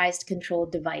enterprise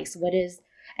controlled device? What is,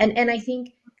 and I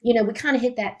think, we kind of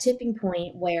hit that tipping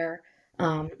point where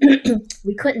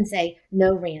we couldn't say,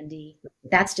 no, Randy,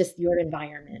 that's just your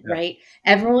environment, right?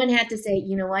 Everyone had to say,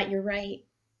 you know what, you're right.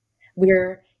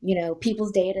 We're,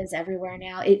 people's data is everywhere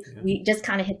now. We just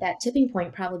kind of hit that tipping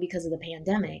point, probably because of the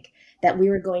pandemic, that we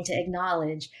were going to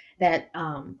acknowledge that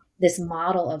this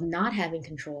model of not having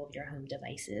control of your home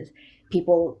devices,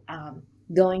 people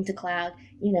going to cloud,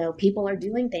 people are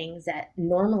doing things that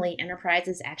normally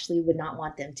enterprises actually would not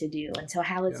want them to do. And so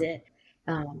how is it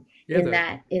in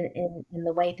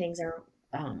the way things are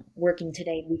working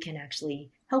today, we can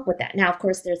actually help with that. Now, of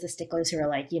course, there's the sticklers who are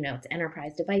like, it's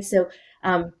enterprise device. So,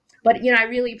 but, I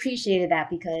really appreciated that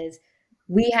because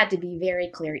we had to be very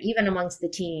clear, even amongst the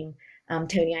team.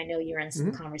 Tony, I know you're in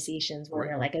some conversations where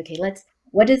we're like, okay,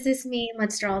 what does this mean?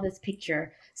 Let's draw this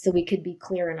picture so we could be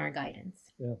clear in our guidance.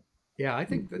 Yeah, I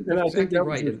think that's exactly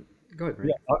right. Go ahead, Rick.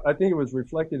 Yeah, I think it was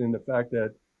reflected in the fact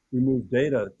that we moved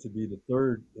data to be the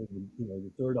third,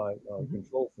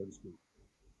 control, so to speak.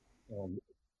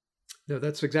 No,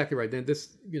 that's exactly right. And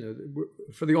this,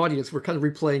 for the audience, we're kind of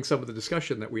replaying some of the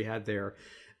discussion that we had there.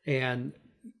 And,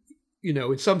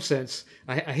 in some sense,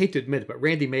 I hate to admit it, but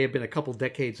Randy may have been a couple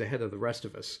decades ahead of the rest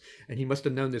of us. And he must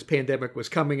have known this pandemic was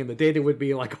coming and the data would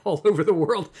be like all over the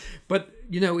world. But,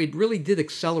 it really did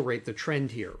accelerate the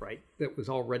trend here, right? That was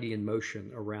already in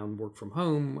motion around work from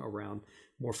home, around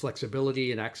more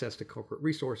flexibility and access to corporate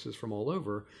resources from all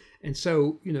over. And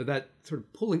so, that sort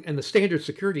of pulling, and the standard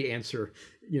security answer,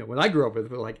 when I grew up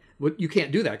with it, like, well, you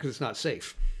can't do that because it's not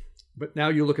safe. But now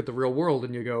you look at the real world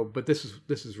and you go, but this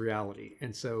is reality.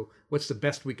 And so what's the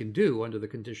best we can do under the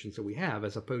conditions that we have,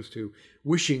 as opposed to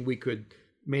wishing we could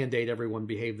mandate everyone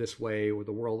behave this way or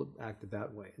the world acted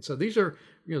that way. And so these are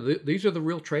the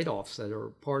real trade-offs that are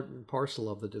part and parcel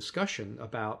of the discussion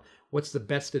about what's the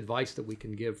best advice that we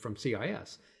can give from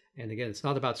CIS. And again, it's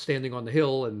not about standing on the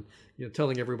hill and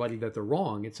telling everybody that they're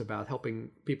wrong. It's about helping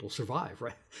people survive,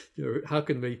 right? How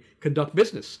can we conduct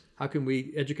business? How can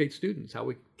we educate students?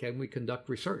 Can we conduct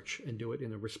research and do it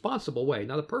in a responsible way,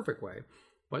 not a perfect way,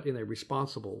 but in a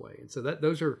responsible way? And so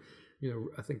those are,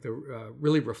 I think they're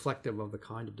really reflective of the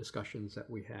kind of discussions that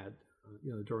we had,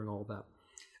 during all that.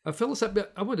 Phyllis,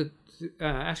 I wanted to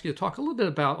ask you to talk a little bit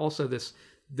about also this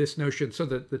notion. So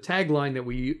the tagline that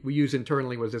we use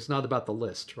internally was, it's not about the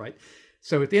list, right?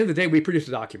 So at the end of the day, we produce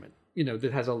a document,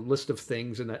 that has a list of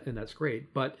things, and that's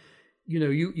great. But,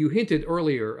 you hinted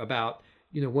earlier about,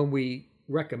 when we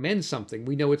recommend something,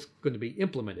 we know it's going to be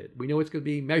implemented. We know it's going to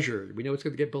be measured. We know it's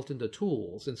going to get built into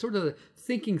tools, and sort of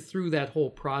thinking through that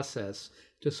whole process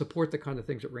to support the kind of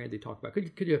things that Randy talked about.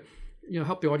 Could you,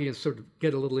 help the audience sort of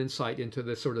get a little insight into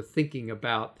this sort of thinking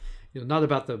about, not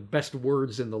about the best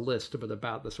words in the list, but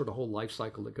about the sort of whole life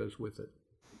cycle that goes with it?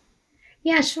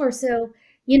 Yeah, sure. So,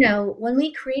 when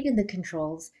we created the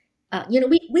controls,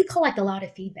 we collect a lot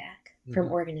of feedback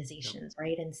from organizations,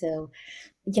 right? And so,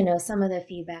 some of the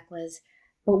feedback was,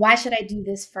 but why should I do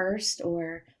this first?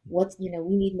 Or what's, we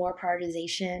need more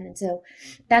prioritization. And so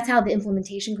that's how the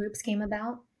implementation groups came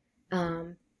about.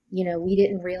 We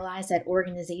didn't realize that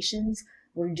organizations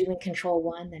were doing control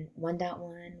 1, then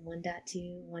 1.1,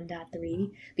 1.2,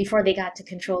 1.3 before they got to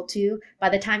control 2. By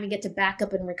the time you get to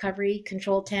backup and recovery,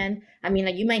 control 10,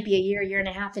 you might be a year and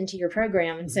a half into your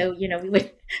program. And so,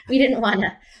 we didn't want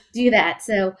to do that.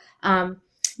 So,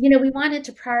 we wanted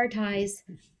to prioritize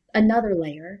another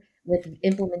layer with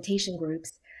implementation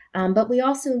groups. But we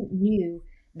also knew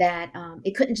that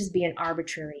it couldn't just be an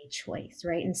arbitrary choice,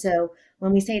 right? And so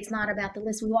when we say it's not about the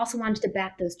list, we also wanted to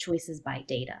back those choices by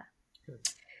data. Good.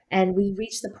 And we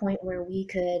reached the point where we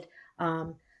could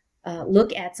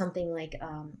look at something like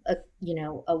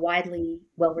a widely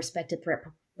well-respected threat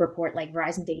report like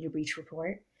Verizon Data Breach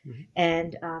Report,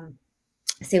 and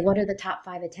say, what are the top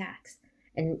 5 attacks?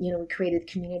 And, we created a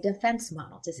community defense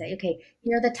model to say, okay,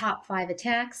 here are the top 5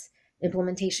 attacks.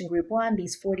 Implementation group 1,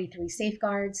 these 43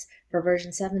 safeguards for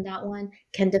version 7.1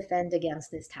 can defend against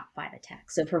this top 5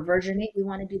 attacks. So for version 8, we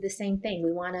want to do the same thing.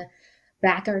 We want to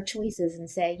back our choices and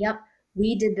say, yep,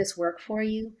 we did this work for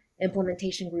you.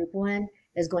 Implementation group 1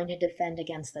 is going to defend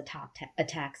against the top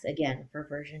attacks again for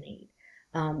version 8.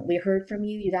 We heard from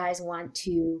you. You guys want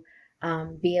to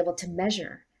be able to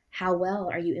measure how well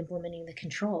are you implementing the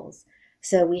controls.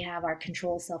 So we have our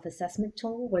control self-assessment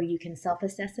tool where you can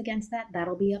self-assess against that.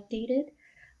 That'll be updated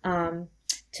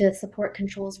to support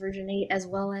controls version 8, as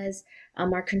well as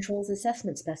our controls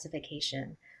assessment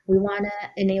specification. We want to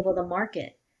enable the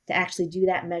market to actually do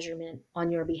that measurement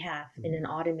on your behalf in an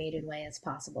automated way as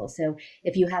possible. So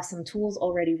if you have some tools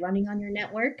already running on your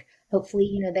network,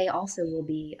 hopefully, they also will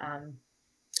be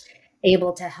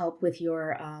able to help with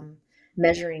your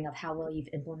measuring of how well you've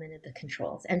implemented the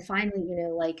controls. And finally,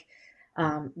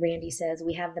 Randy says,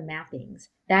 we have the mappings.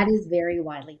 That is very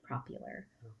widely popular.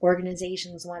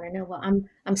 Organizations want to know, well,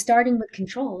 I'm starting with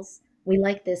controls. We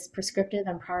like this prescriptive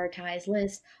and prioritized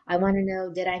list. I want to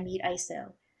know, did I meet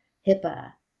ISO,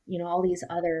 HIPAA, all these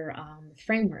other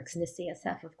frameworks, and the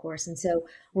CSF, of course. And so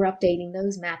we're updating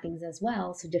those mappings as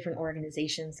well, so different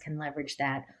organizations can leverage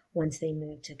that once they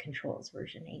move to controls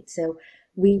version 8. So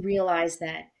we realize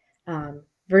that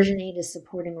version 8 is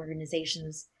supporting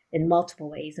organizations in multiple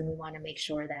ways, and we want to make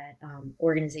sure that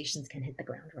organizations can hit the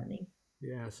ground running.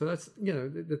 Yeah, so that's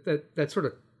that sort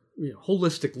of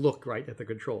holistic look, right, at the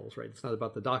controls, right? It's not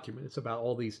about the document; it's about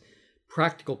all these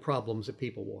practical problems that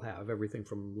people will have, everything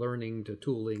from learning to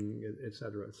tooling, et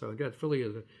cetera. So again, it's really,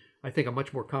 I think, a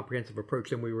much more comprehensive approach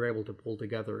than we were able to pull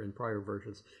together in prior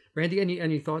versions. Randy,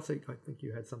 any thoughts? I think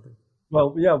you had something.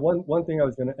 Well, yeah, one thing I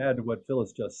was going to add to what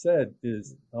Phyllis just said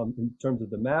is in terms of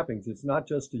the mappings, it's not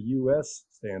just a U.S.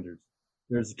 standards.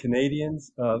 There's a Canadian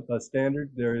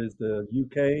standard. There is the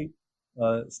UK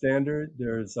standard.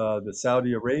 There's the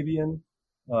Saudi Arabian,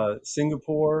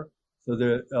 Singapore. So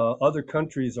the other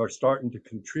countries are starting to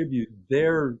contribute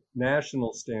their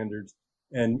national standards,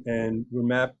 and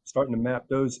we're starting to map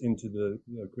those into the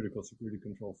critical security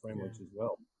control frameworks as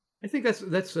well. I think that's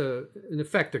in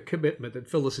effect a commitment that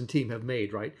Phyllis and team have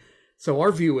made, right? So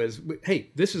our view is,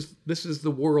 hey, this is the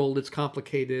world. It's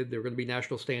complicated. There are going to be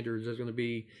national standards. There's going to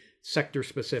be sector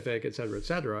specific, et cetera, et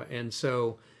cetera. And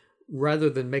so rather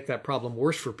than make that problem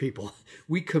worse for people,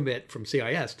 we commit from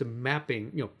CIS to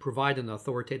mapping, provide an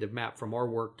authoritative map from our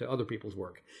work to other people's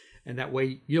work. And that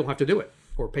way you don't have to do it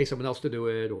or pay someone else to do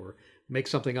it or make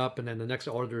something up, and then the next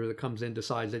auditor that comes in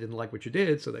decides they didn't like what you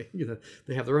did, so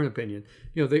they have their own opinion.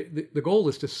 The goal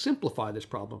is to simplify this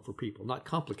problem for people, not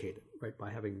complicate it, right? By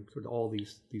having sort of all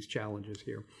these challenges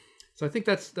here. So I think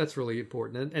that's really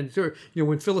important. And so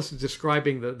when Phyllis is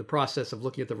describing the process of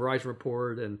looking at the Verizon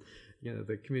report and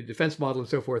the community defense model and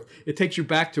so forth, it takes you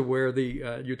back to where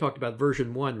you talked about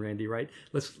version 1, Randy, right?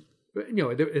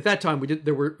 At that time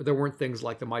there weren't things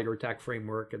like the MITRE ATT&CK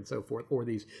framework and so forth, or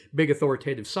these big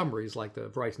authoritative summaries like the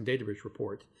Verizon Data Breach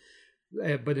report.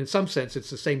 But in some sense, it's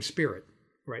the same spirit,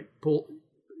 right? But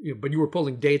you were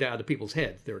pulling data out of people's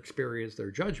heads, their experience,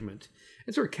 their judgment,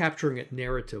 and sort of capturing it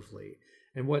narratively.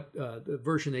 And what the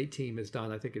version 8 team has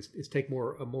done, I think, is take a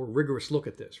more rigorous look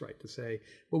at this, right? To say,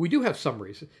 well, we do have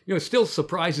summaries. It still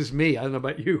surprises me. I don't know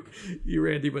about you,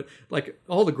 Randy, but like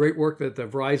all the great work that the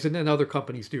Verizon and other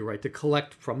companies do, right? To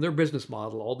collect from their business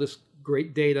model all this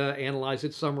great data, analyze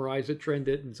it, summarize it, trend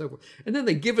it, and so forth. And then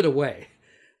they give it away.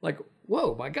 Like,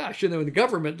 whoa, my gosh, in the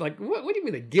government, like, what do you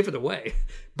mean they give it away?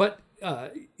 But,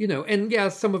 and yeah,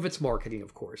 some of it's marketing,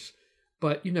 of course.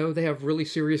 But, they have really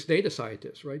serious data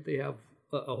scientists, right? They have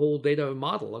a whole data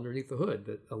model underneath the hood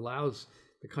that allows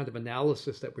the kind of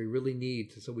analysis that we really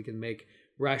need so we can make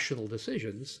rational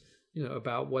decisions,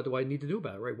 about what do I need to do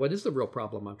about it, right? What is the real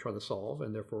problem I'm trying to solve?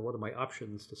 And therefore, what are my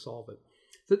options to solve it?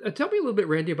 So, tell me a little bit,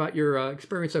 Randy, about your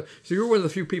experience. So you're one of the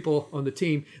few people on the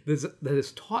team that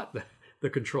has taught the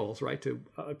controls, right, to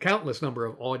a countless number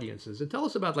of audiences. And tell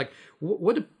us about, like,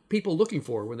 what are people looking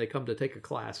for when they come to take a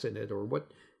class in it, or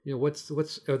what,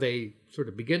 are they sort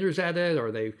of beginners at it?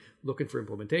 Are they looking for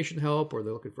implementation help, or are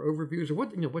they looking for overviews, or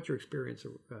what's your experience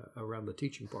around the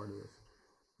teaching part of it?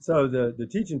 So the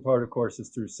teaching part, of course, is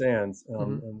through SANS,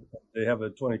 and they have a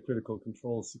 20 critical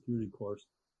controls security course.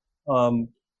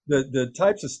 The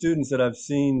types of students that I've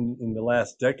seen in the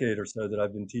last decade or so that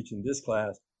I've been teaching this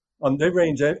class, they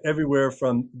range everywhere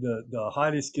from the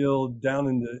highly skilled down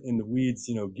in the weeds,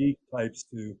 geek types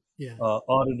to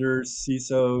auditors,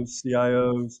 CISOs,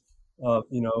 CIOs,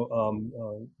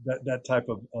 that type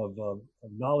of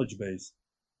knowledge base.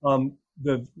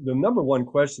 The number one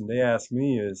question they ask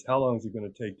me is, how long is it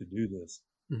going to take to do this?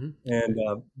 And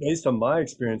based on my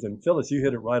experience, and Phyllis, you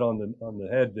hit it right on the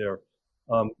head there.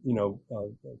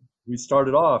 We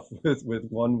started off with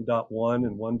 1.1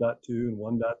 and 1.2 and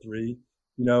 1.3.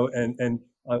 And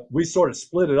we sort of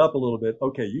split it up a little bit.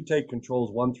 Okay, you take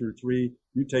controls 1 through 3,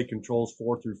 you take controls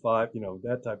 4 through 5,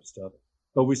 that type of stuff.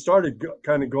 But we started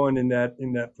kind of going in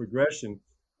that progression.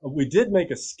 We did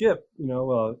make a skip,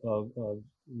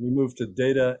 we moved to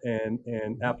data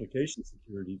and application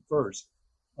security first.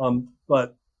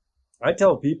 But I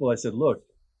tell people, I said, look,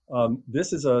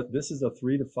 this is a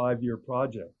 3 to 5 year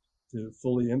project to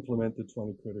fully implement the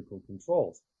 20 critical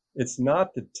controls. It's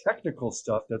not the technical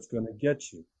stuff that's going to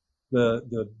get you.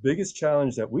 The biggest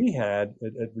challenge that we had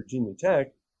at Virginia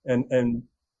Tech, and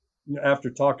after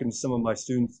talking to some of my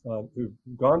students who've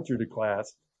gone through the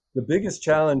class, the biggest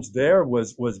challenge there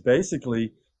was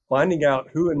basically finding out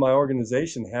who in my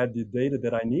organization had the data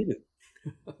that I needed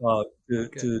to do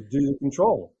the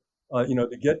control.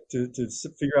 To get to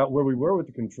figure out where we were with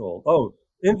the control. Oh,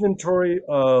 inventory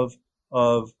of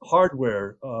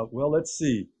hardware. Well, let's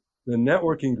see. The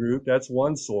networking group, that's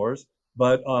one source,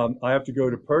 but I have to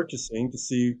go to purchasing to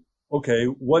see, okay,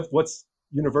 what's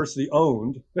university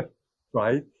owned,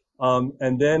 right?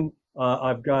 And then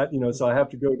I've got, so I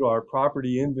have to go to our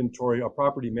property inventory, our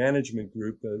property management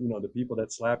group, the people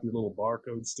that slap your little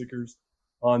barcode stickers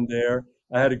on there.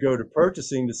 I had to go to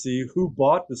purchasing to see who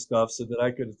bought the stuff so that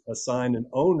I could assign an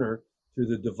owner to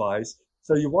the device.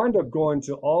 So you wind up going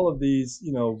to all of these,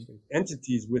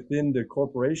 entities within the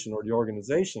corporation or the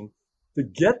organization to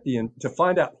to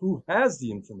find out who has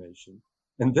the information.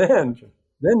 And then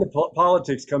the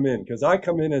politics come in, because I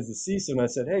come in as the CISO and I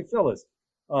said, hey, Phyllis,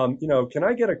 can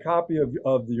I get a copy of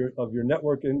your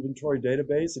network inventory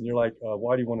database? And you're like,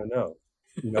 why do you want to know?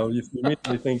 You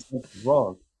immediately think something's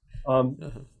wrong.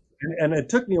 And it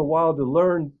took me a while to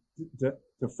learn to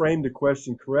frame the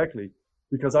question correctly,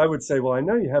 because I would say, well, I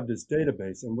know you have this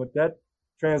database. And what that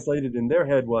translated in their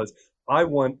head was, I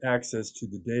want access to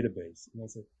the database. And I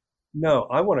said, no,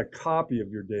 I want a copy of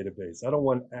your database. I don't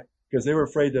want, because they were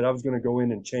afraid that I was going to go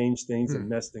in and change things and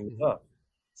mess things up.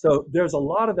 So there's a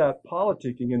lot of that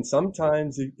politicking, and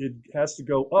sometimes it has to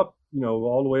go up,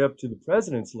 all the way up to the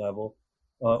president's level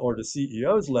or the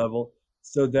CEO's level,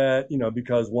 so that,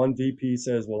 because one VP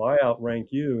says, well, I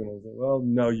outrank you. And I was like, well,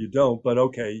 no, you don't. But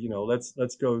okay, let's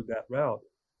go that route.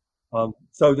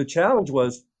 So the challenge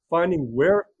was finding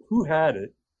who had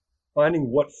it, finding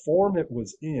what form it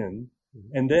was in,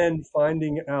 and then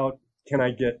finding out, can I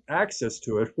get access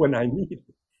to it when I need it?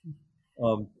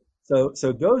 So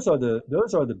those are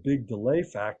the big delay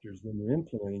factors when you're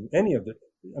implementing any of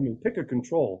pick a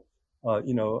control,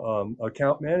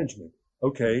 account management.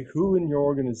 Okay, who in your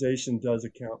organization does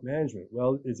account management?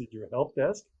 Well, is it your help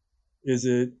desk? Is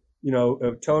it,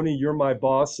 Tony, you're my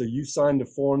boss, so you signed a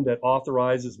form that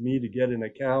authorizes me to get an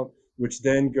account, which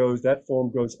then that form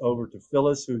goes over to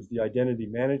Phyllis, who's the identity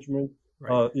management,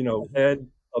 head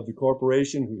of the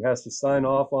corporation, who has to sign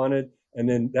off on it. And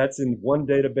then that's in one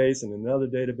database and another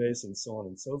database, and so on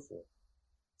and so forth.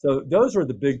 So those are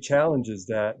the big challenges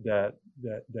that I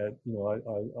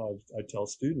tell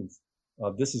students.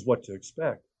 This is what to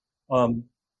expect.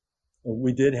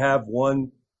 We did have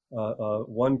one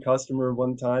customer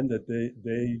one time that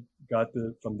they got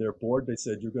from their board. They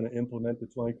said you're going to implement the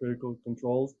 20 critical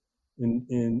controls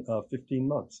in 15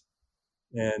 months,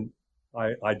 and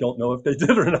I don't know if they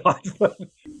did or not,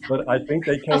 but I think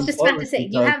they came. I was just about to say,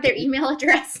 do you have their email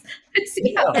address?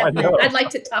 See how that went. I'd like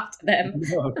to talk to them.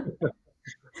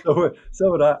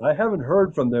 So I haven't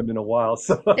heard from them in a while.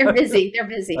 So they're busy. They're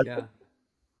busy.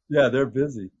 Yeah, they're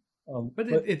busy. But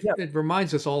it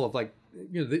reminds us all of, like,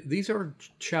 these are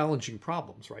challenging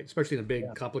problems, right? Especially in a big,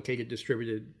 complicated,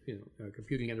 distributed,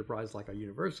 computing enterprise like a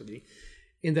university,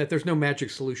 in that there's no magic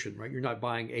solution, right? You're not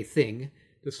buying a thing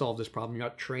to solve this problem. You're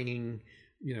not training,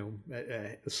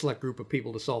 a select group of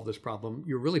people to solve this problem.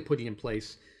 You're really putting in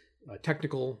place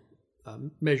technical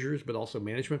measures, but also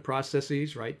management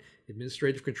processes, right?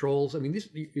 Administrative controls. I mean,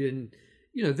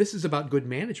 this is about good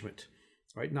management,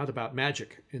 right? Not about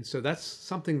magic. And so that's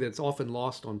something that's often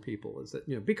lost on people, is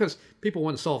that, because people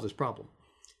want to solve this problem,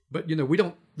 but,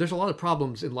 there's a lot of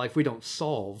problems in life we don't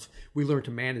solve. We learn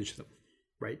to manage them,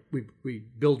 right? We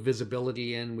build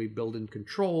visibility in, we build in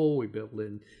control, we build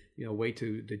in, a way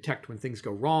to detect when things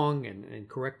go wrong and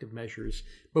corrective measures,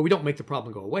 but we don't make the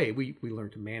problem go away. We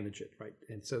learn to manage it, right?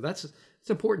 And so it's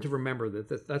important to remember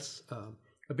that's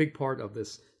a big part of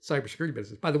this cybersecurity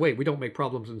business. By the way, we don't make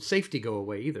problems in safety go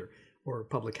away either, or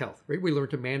public health, right? We learn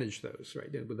to manage those,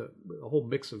 right? With a whole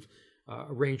mix of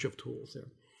a range of tools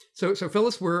there. So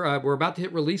Phyllis, we're about to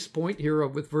hit release point here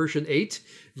with version 8.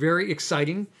 Very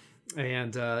exciting,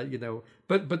 and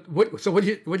but what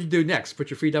do you do next? Put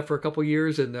your feet up for a couple of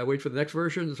years and wait for the next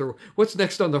versions, or what's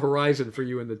next on the horizon for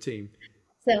you and the team?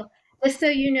 So just so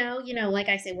like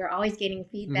I say, we're always getting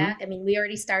feedback. Mm-hmm. I mean, we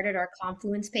already started our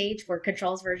Confluence page for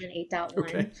Controls version 8.1.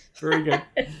 Okay, very good.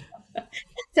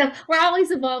 So we're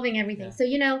always evolving everything.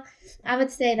 Yeah. So, I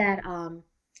would say that,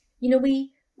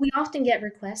 we often get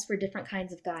requests for different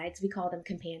kinds of guides. We call them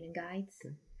companion guides.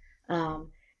 Okay.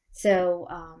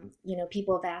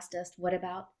 People have asked us, what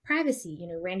about privacy?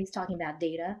 Randy's talking about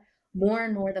data. More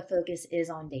and more the focus is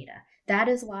on data. That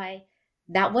is why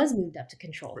that was moved up to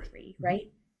Control 3,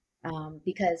 right?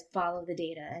 Because follow the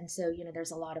data. And so,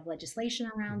 there's a lot of legislation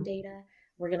around data.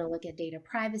 We're going to look at data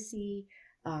privacy.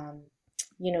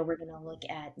 We're going to look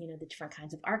at, the different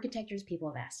kinds of architectures. People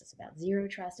have asked us about zero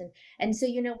trust. And so,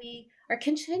 we are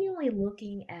continually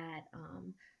looking at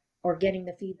or getting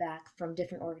the feedback from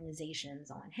different organizations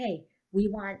on, hey,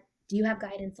 do you have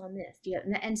guidance on this?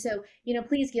 And so,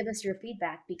 please give us your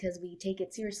feedback, because we take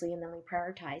it seriously and then we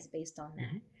prioritize based on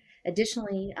that.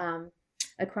 Additionally,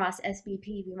 across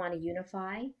SBP, we want to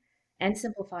unify and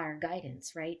simplify our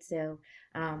guidance, right? So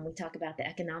we talk about the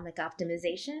economic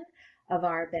optimization of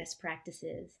our best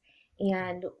practices.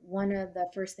 And one of the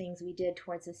first things we did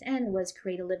towards this end was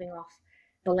create a living off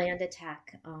the land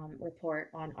attack report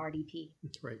on RDP.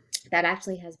 That's right. That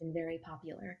actually has been very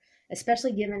popular,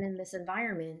 especially given in this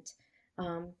environment.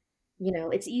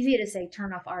 It's easy to say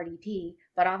turn off RDP,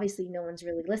 but obviously no one's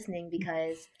really listening,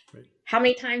 because how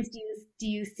many times do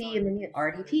you see in the news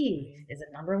RDP is the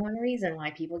number one reason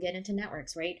why people get into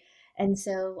networks, right? And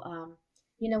so,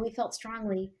 we felt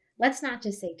strongly, let's not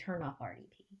just say turn off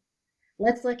RDP.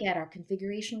 Let's look at our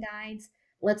configuration guides.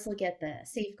 Let's look at the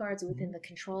safeguards within the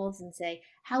controls and say,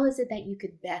 how is it that you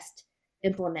could best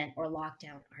implement or lock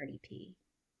down RDP?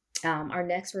 Our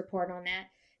next report on that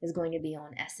is going to be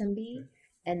on SMB,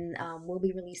 and we'll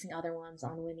be releasing other ones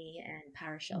on WIMI and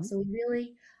PowerShell. So we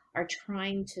really are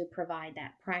trying to provide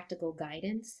that practical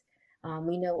guidance.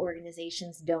 We know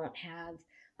organizations don't have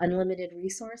unlimited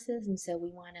resources, and so we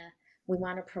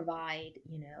want to provide,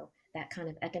 that kind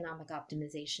of economic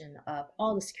optimization of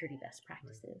all the security best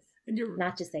practices. And you're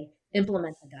not just say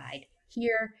implement a guide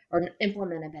here or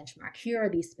implement a benchmark. Here are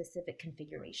these specific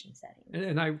configuration settings.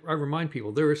 And I remind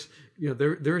people, there is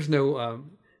no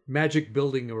magic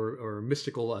building or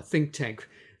mystical think tank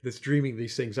that's dreaming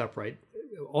these things up, right?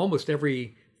 Almost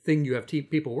everything you have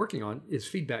people working on is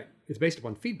based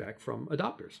upon feedback from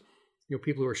adopters.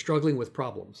 People who are struggling with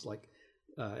problems like,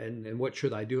 and what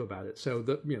should I do about it? So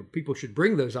people should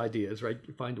bring those ideas, right?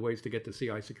 Find ways to get to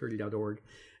CIsecurity.org,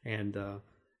 and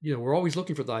we're always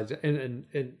looking for the ideas.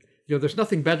 And there's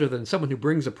nothing better than someone who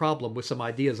brings a problem with some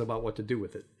ideas about what to do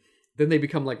with it. Then they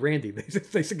become like Randy.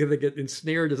 They get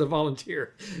ensnared as a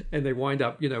volunteer, and they wind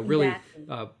up, really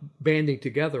banding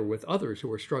together with others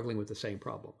who are struggling with the same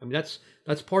problem. I mean,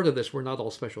 that's part of this. We're not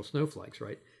all special snowflakes,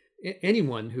 right?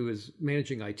 Anyone who is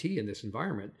managing IT in this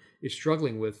environment is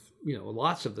struggling with,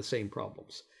 lots of the same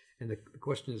problems. And the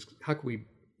question is, how can we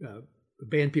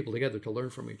band people together to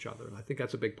learn from each other? And I think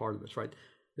that's a big part of this, right?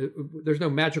 There's no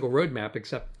magical roadmap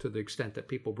except to the extent that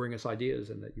people bring us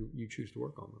ideas and that you choose to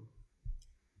work on them.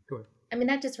 Go ahead. I mean,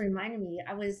 that just reminded me,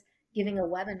 I was giving a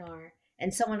webinar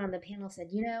and someone on the panel said,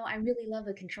 I really love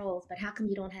the controls, but how come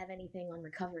you don't have anything on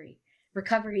recovery?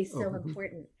 Recovery is so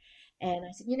important. And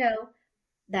I said,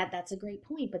 that's a great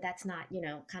point, but that's not,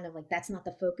 kind of like that's not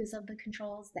the focus of the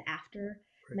controls, the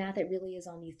aftermath. It really is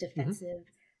on these defensive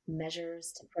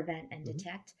measures to prevent and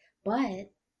detect.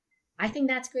 But I think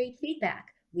that's great feedback.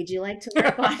 Would you like to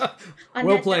work on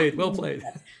Well that played, well played.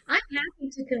 I'm happy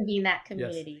to convene that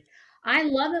community. Yes. I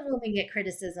love it when we get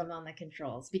criticism on the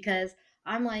controls because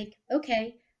I'm like,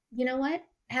 okay, you know what?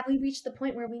 Have we reached the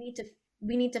point where we need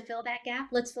to fill that gap?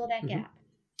 Let's fill that gap.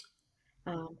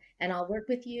 And I'll work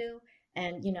with you.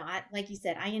 And I, like you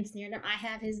said, I ensnared him. I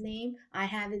have his name. I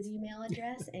have his email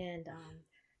address, and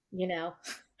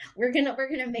we're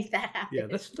gonna make that happen. Yeah,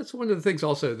 that's one of the things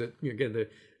also that again the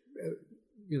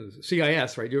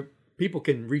CIS, right? People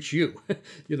can reach you.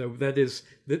 That is,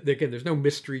 again, there's no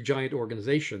mystery giant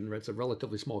organization, right? It's a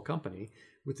relatively small company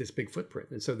with this big footprint.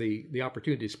 And so the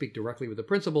opportunity to speak directly with the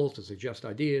principals, to suggest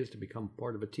ideas, to become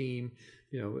part of a team,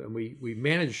 and we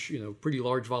manage, pretty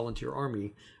large volunteer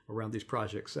army around these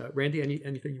projects. Randy,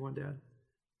 anything you wanted to add?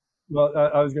 Well,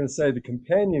 I was going to say the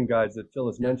companion guides that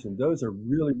Phyllis mentioned, those are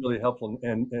really, really helpful.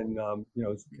 And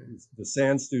the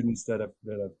SAN students that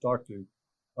I've talked to,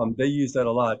 they use that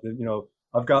a lot.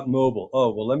 I've got mobile.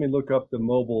 Oh, well, let me look up the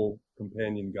mobile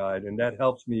companion guide, and that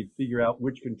helps me figure out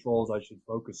which controls I should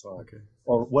focus on. Okay.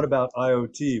 Or what about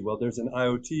IoT? Well, there's an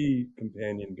IoT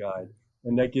companion guide,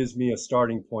 and that gives me a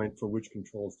starting point for which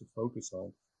controls to focus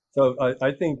on. So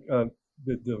I think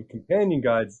the companion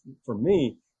guides for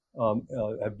me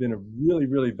have been a really,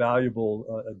 really valuable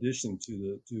addition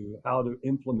to how to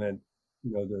implement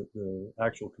the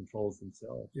actual controls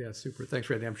themselves. Yeah, super. Thanks,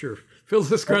 Randy. I'm sure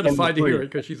Phyllis is gratified to hear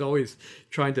it because she's always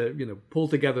trying to, pull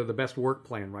together the best work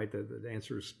plan, right, that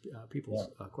answers people's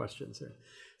questions there.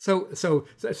 So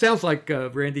it sounds like,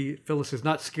 Randy, Phyllis has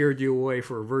not scared you away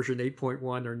for version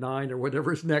 8.1 or 9 or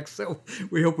whatever's next. So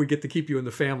we hope we get to keep you in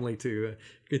the family to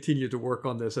continue to work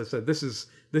on this. I said, this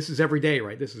is every day,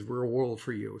 right? This is real world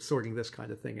for you, sorting this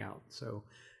kind of thing out. So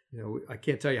I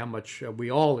can't tell you how much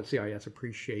we all at CIS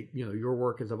appreciate, your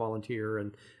work as a volunteer,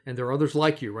 and there are others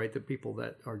like you, right? The people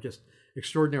that are just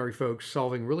extraordinary folks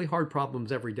solving really hard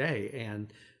problems every day,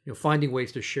 and finding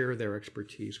ways to share their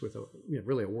expertise with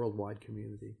really a worldwide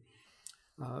community.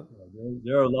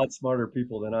 There are a lot smarter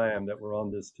people than I am that were on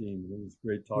this team. It was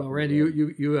great talking. Well, Randy,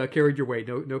 you carried your weight,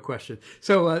 no question.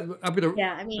 So I'm gonna.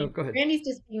 Yeah, I mean, go ahead. Randy's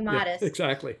just being modest. Yeah,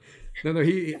 exactly. No,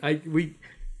 we.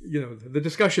 The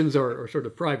discussions are sort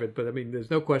of private, but I mean,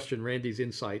 there's no question Randy's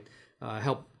insight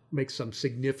helped make some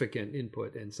significant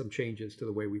input and some changes to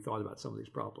the way we thought about some of these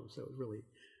problems. So it was really,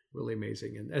 really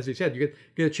amazing. And as you said, you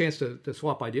get a chance to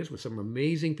swap ideas with some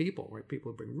amazing people, right?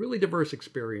 People who bring really diverse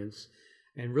experience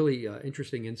and really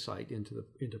interesting insight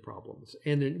into problems,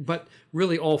 but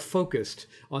really all focused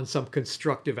on some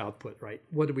constructive output, right?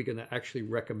 What are we going to actually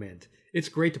recommend? It's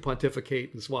great to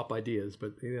pontificate and swap ideas, but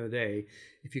at the end of the day,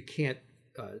 if you can't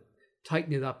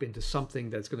tighten it up into something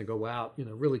that's going to go out,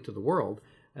 really to the world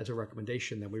as a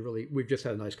recommendation, then we've just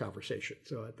had a nice conversation.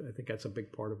 So I think that's a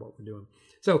big part of what we're doing.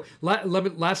 So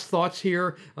last thoughts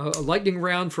here, a lightning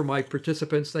round for my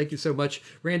participants. Thank you so much.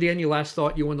 Randy, any last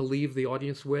thought you want to leave the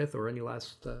audience with, or any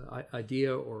last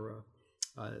idea or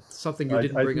something you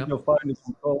didn't bring up? You'll find the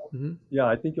control. Mm-hmm. Yeah,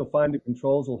 I think you'll find the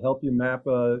controls will help you map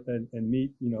and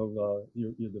meet,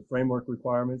 the framework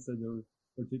requirements that are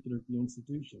particular to the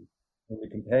institution. And the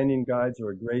companion guides are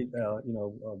a great,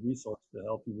 resource to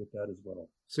help you with that as well.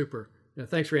 Super.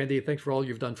 Thanks, Randy. Thanks for all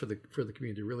you've done for the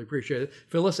community. Really appreciate it.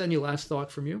 Phyllis, any last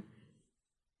thought from you?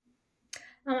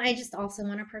 I just also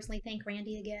want to personally thank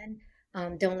Randy again.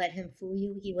 Don't let him fool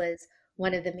you. He was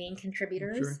one of the main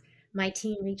contributors. Sure. My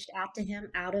team reached out to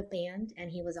him out of band, and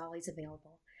he was always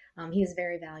available. He is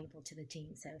very valuable to the team,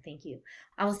 so thank you.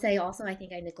 I will say also, I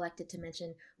think I neglected to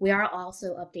mention, we are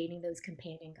also updating those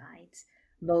companion guides,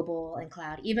 mobile and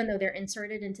cloud. Even though they're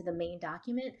inserted into the main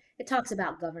document, it talks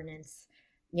about governance,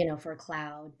 for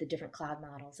cloud, the different cloud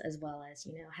models, as well as,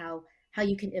 how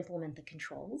you can implement the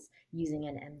controls using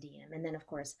an MDM. And then, of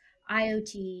course,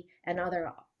 IoT and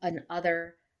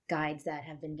other guides that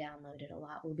have been downloaded a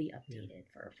lot will be updated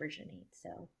for version 8.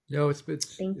 So no, it's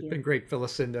been great,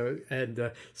 Phyllis.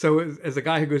 And so as a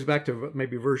guy who goes back to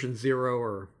maybe version 0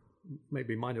 or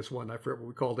maybe -1, I forget what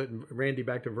we called it, and Randy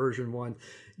back to version 1,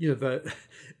 it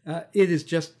is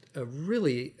just a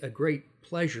great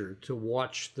pleasure to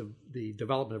watch the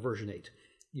development of version 8.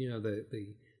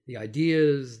 The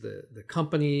ideas, the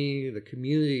company, the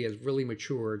community has really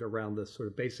matured around this sort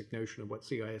of basic notion of what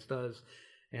CIS does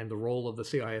and the role of the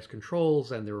CIS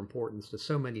controls and their importance to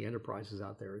so many enterprises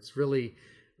out there. It's really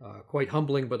quite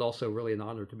humbling, but also really an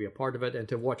honor to be a part of it and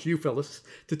to watch you, Phyllis,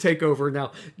 to take over.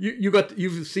 Now,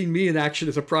 you've seen me in action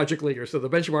as a project leader, so the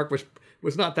benchmark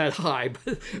was not that high,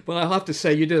 but I'll have to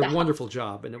say you did a wonderful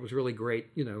job, and it was really great.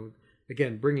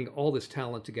 Again, bringing all this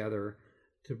talent together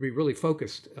to be really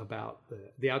focused about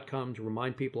the outcome, to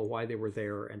remind people of why they were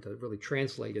there, and to really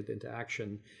translate it into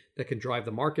action that can drive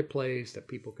the marketplace, that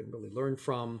people can really learn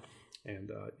from.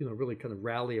 And really kind of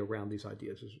rally around these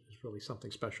ideas is really something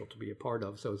special to be a part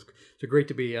of. So it's great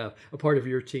to be a part of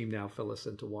your team now, Phyllis,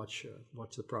 and to watch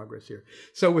the progress here.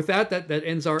 So with that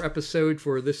ends our episode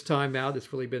for this time out.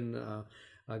 It's really been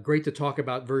great to talk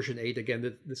about version 8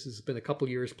 again. This has been a couple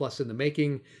years plus in the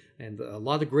making, and a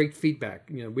lot of great feedback.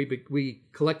 We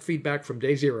collect feedback from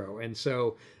day zero, and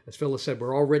so as Phyllis said,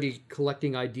 we're already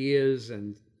collecting ideas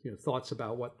and thoughts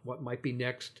about what might be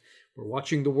next. We're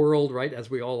watching the world, right, as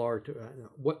we all are.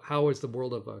 How is the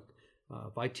world of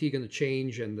IT going to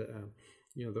change, and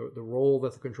the role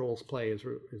that the controls play is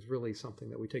really something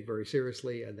that we take very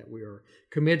seriously, and that we are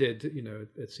committed,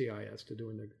 at CIS to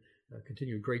doing a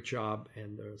continued great job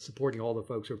and supporting all the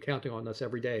folks who are counting on us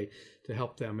every day to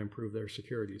help them improve their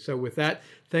security. So with that,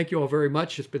 thank you all very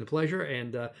much. It's been a pleasure,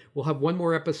 and we'll have one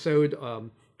more episode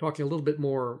talking a little bit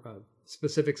more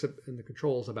specifics in the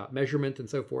controls about measurement and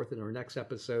so forth in our next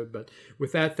episode. But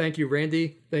with that, thank you,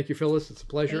 Randy. Thank you, Phyllis. It's a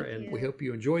pleasure. And we hope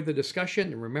you enjoyed the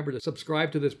discussion. And remember to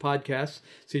subscribe to this podcast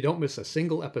so you don't miss a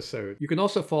single episode. You can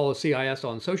also follow CIS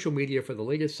on social media for the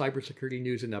latest cybersecurity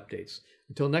news and updates.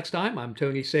 Until next time, I'm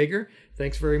Tony Sager.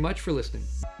 Thanks very much for listening.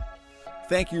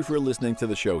 Thank you for listening to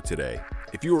the show today.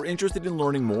 If you are interested in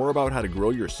learning more about how to grow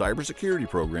your cybersecurity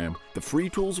program, the free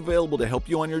tools available to help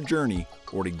you on your journey,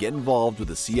 or to get involved with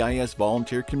the CIS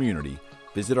volunteer community,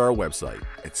 visit our website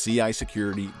at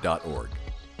cisecurity.org.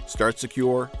 Start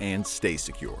secure and stay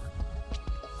secure.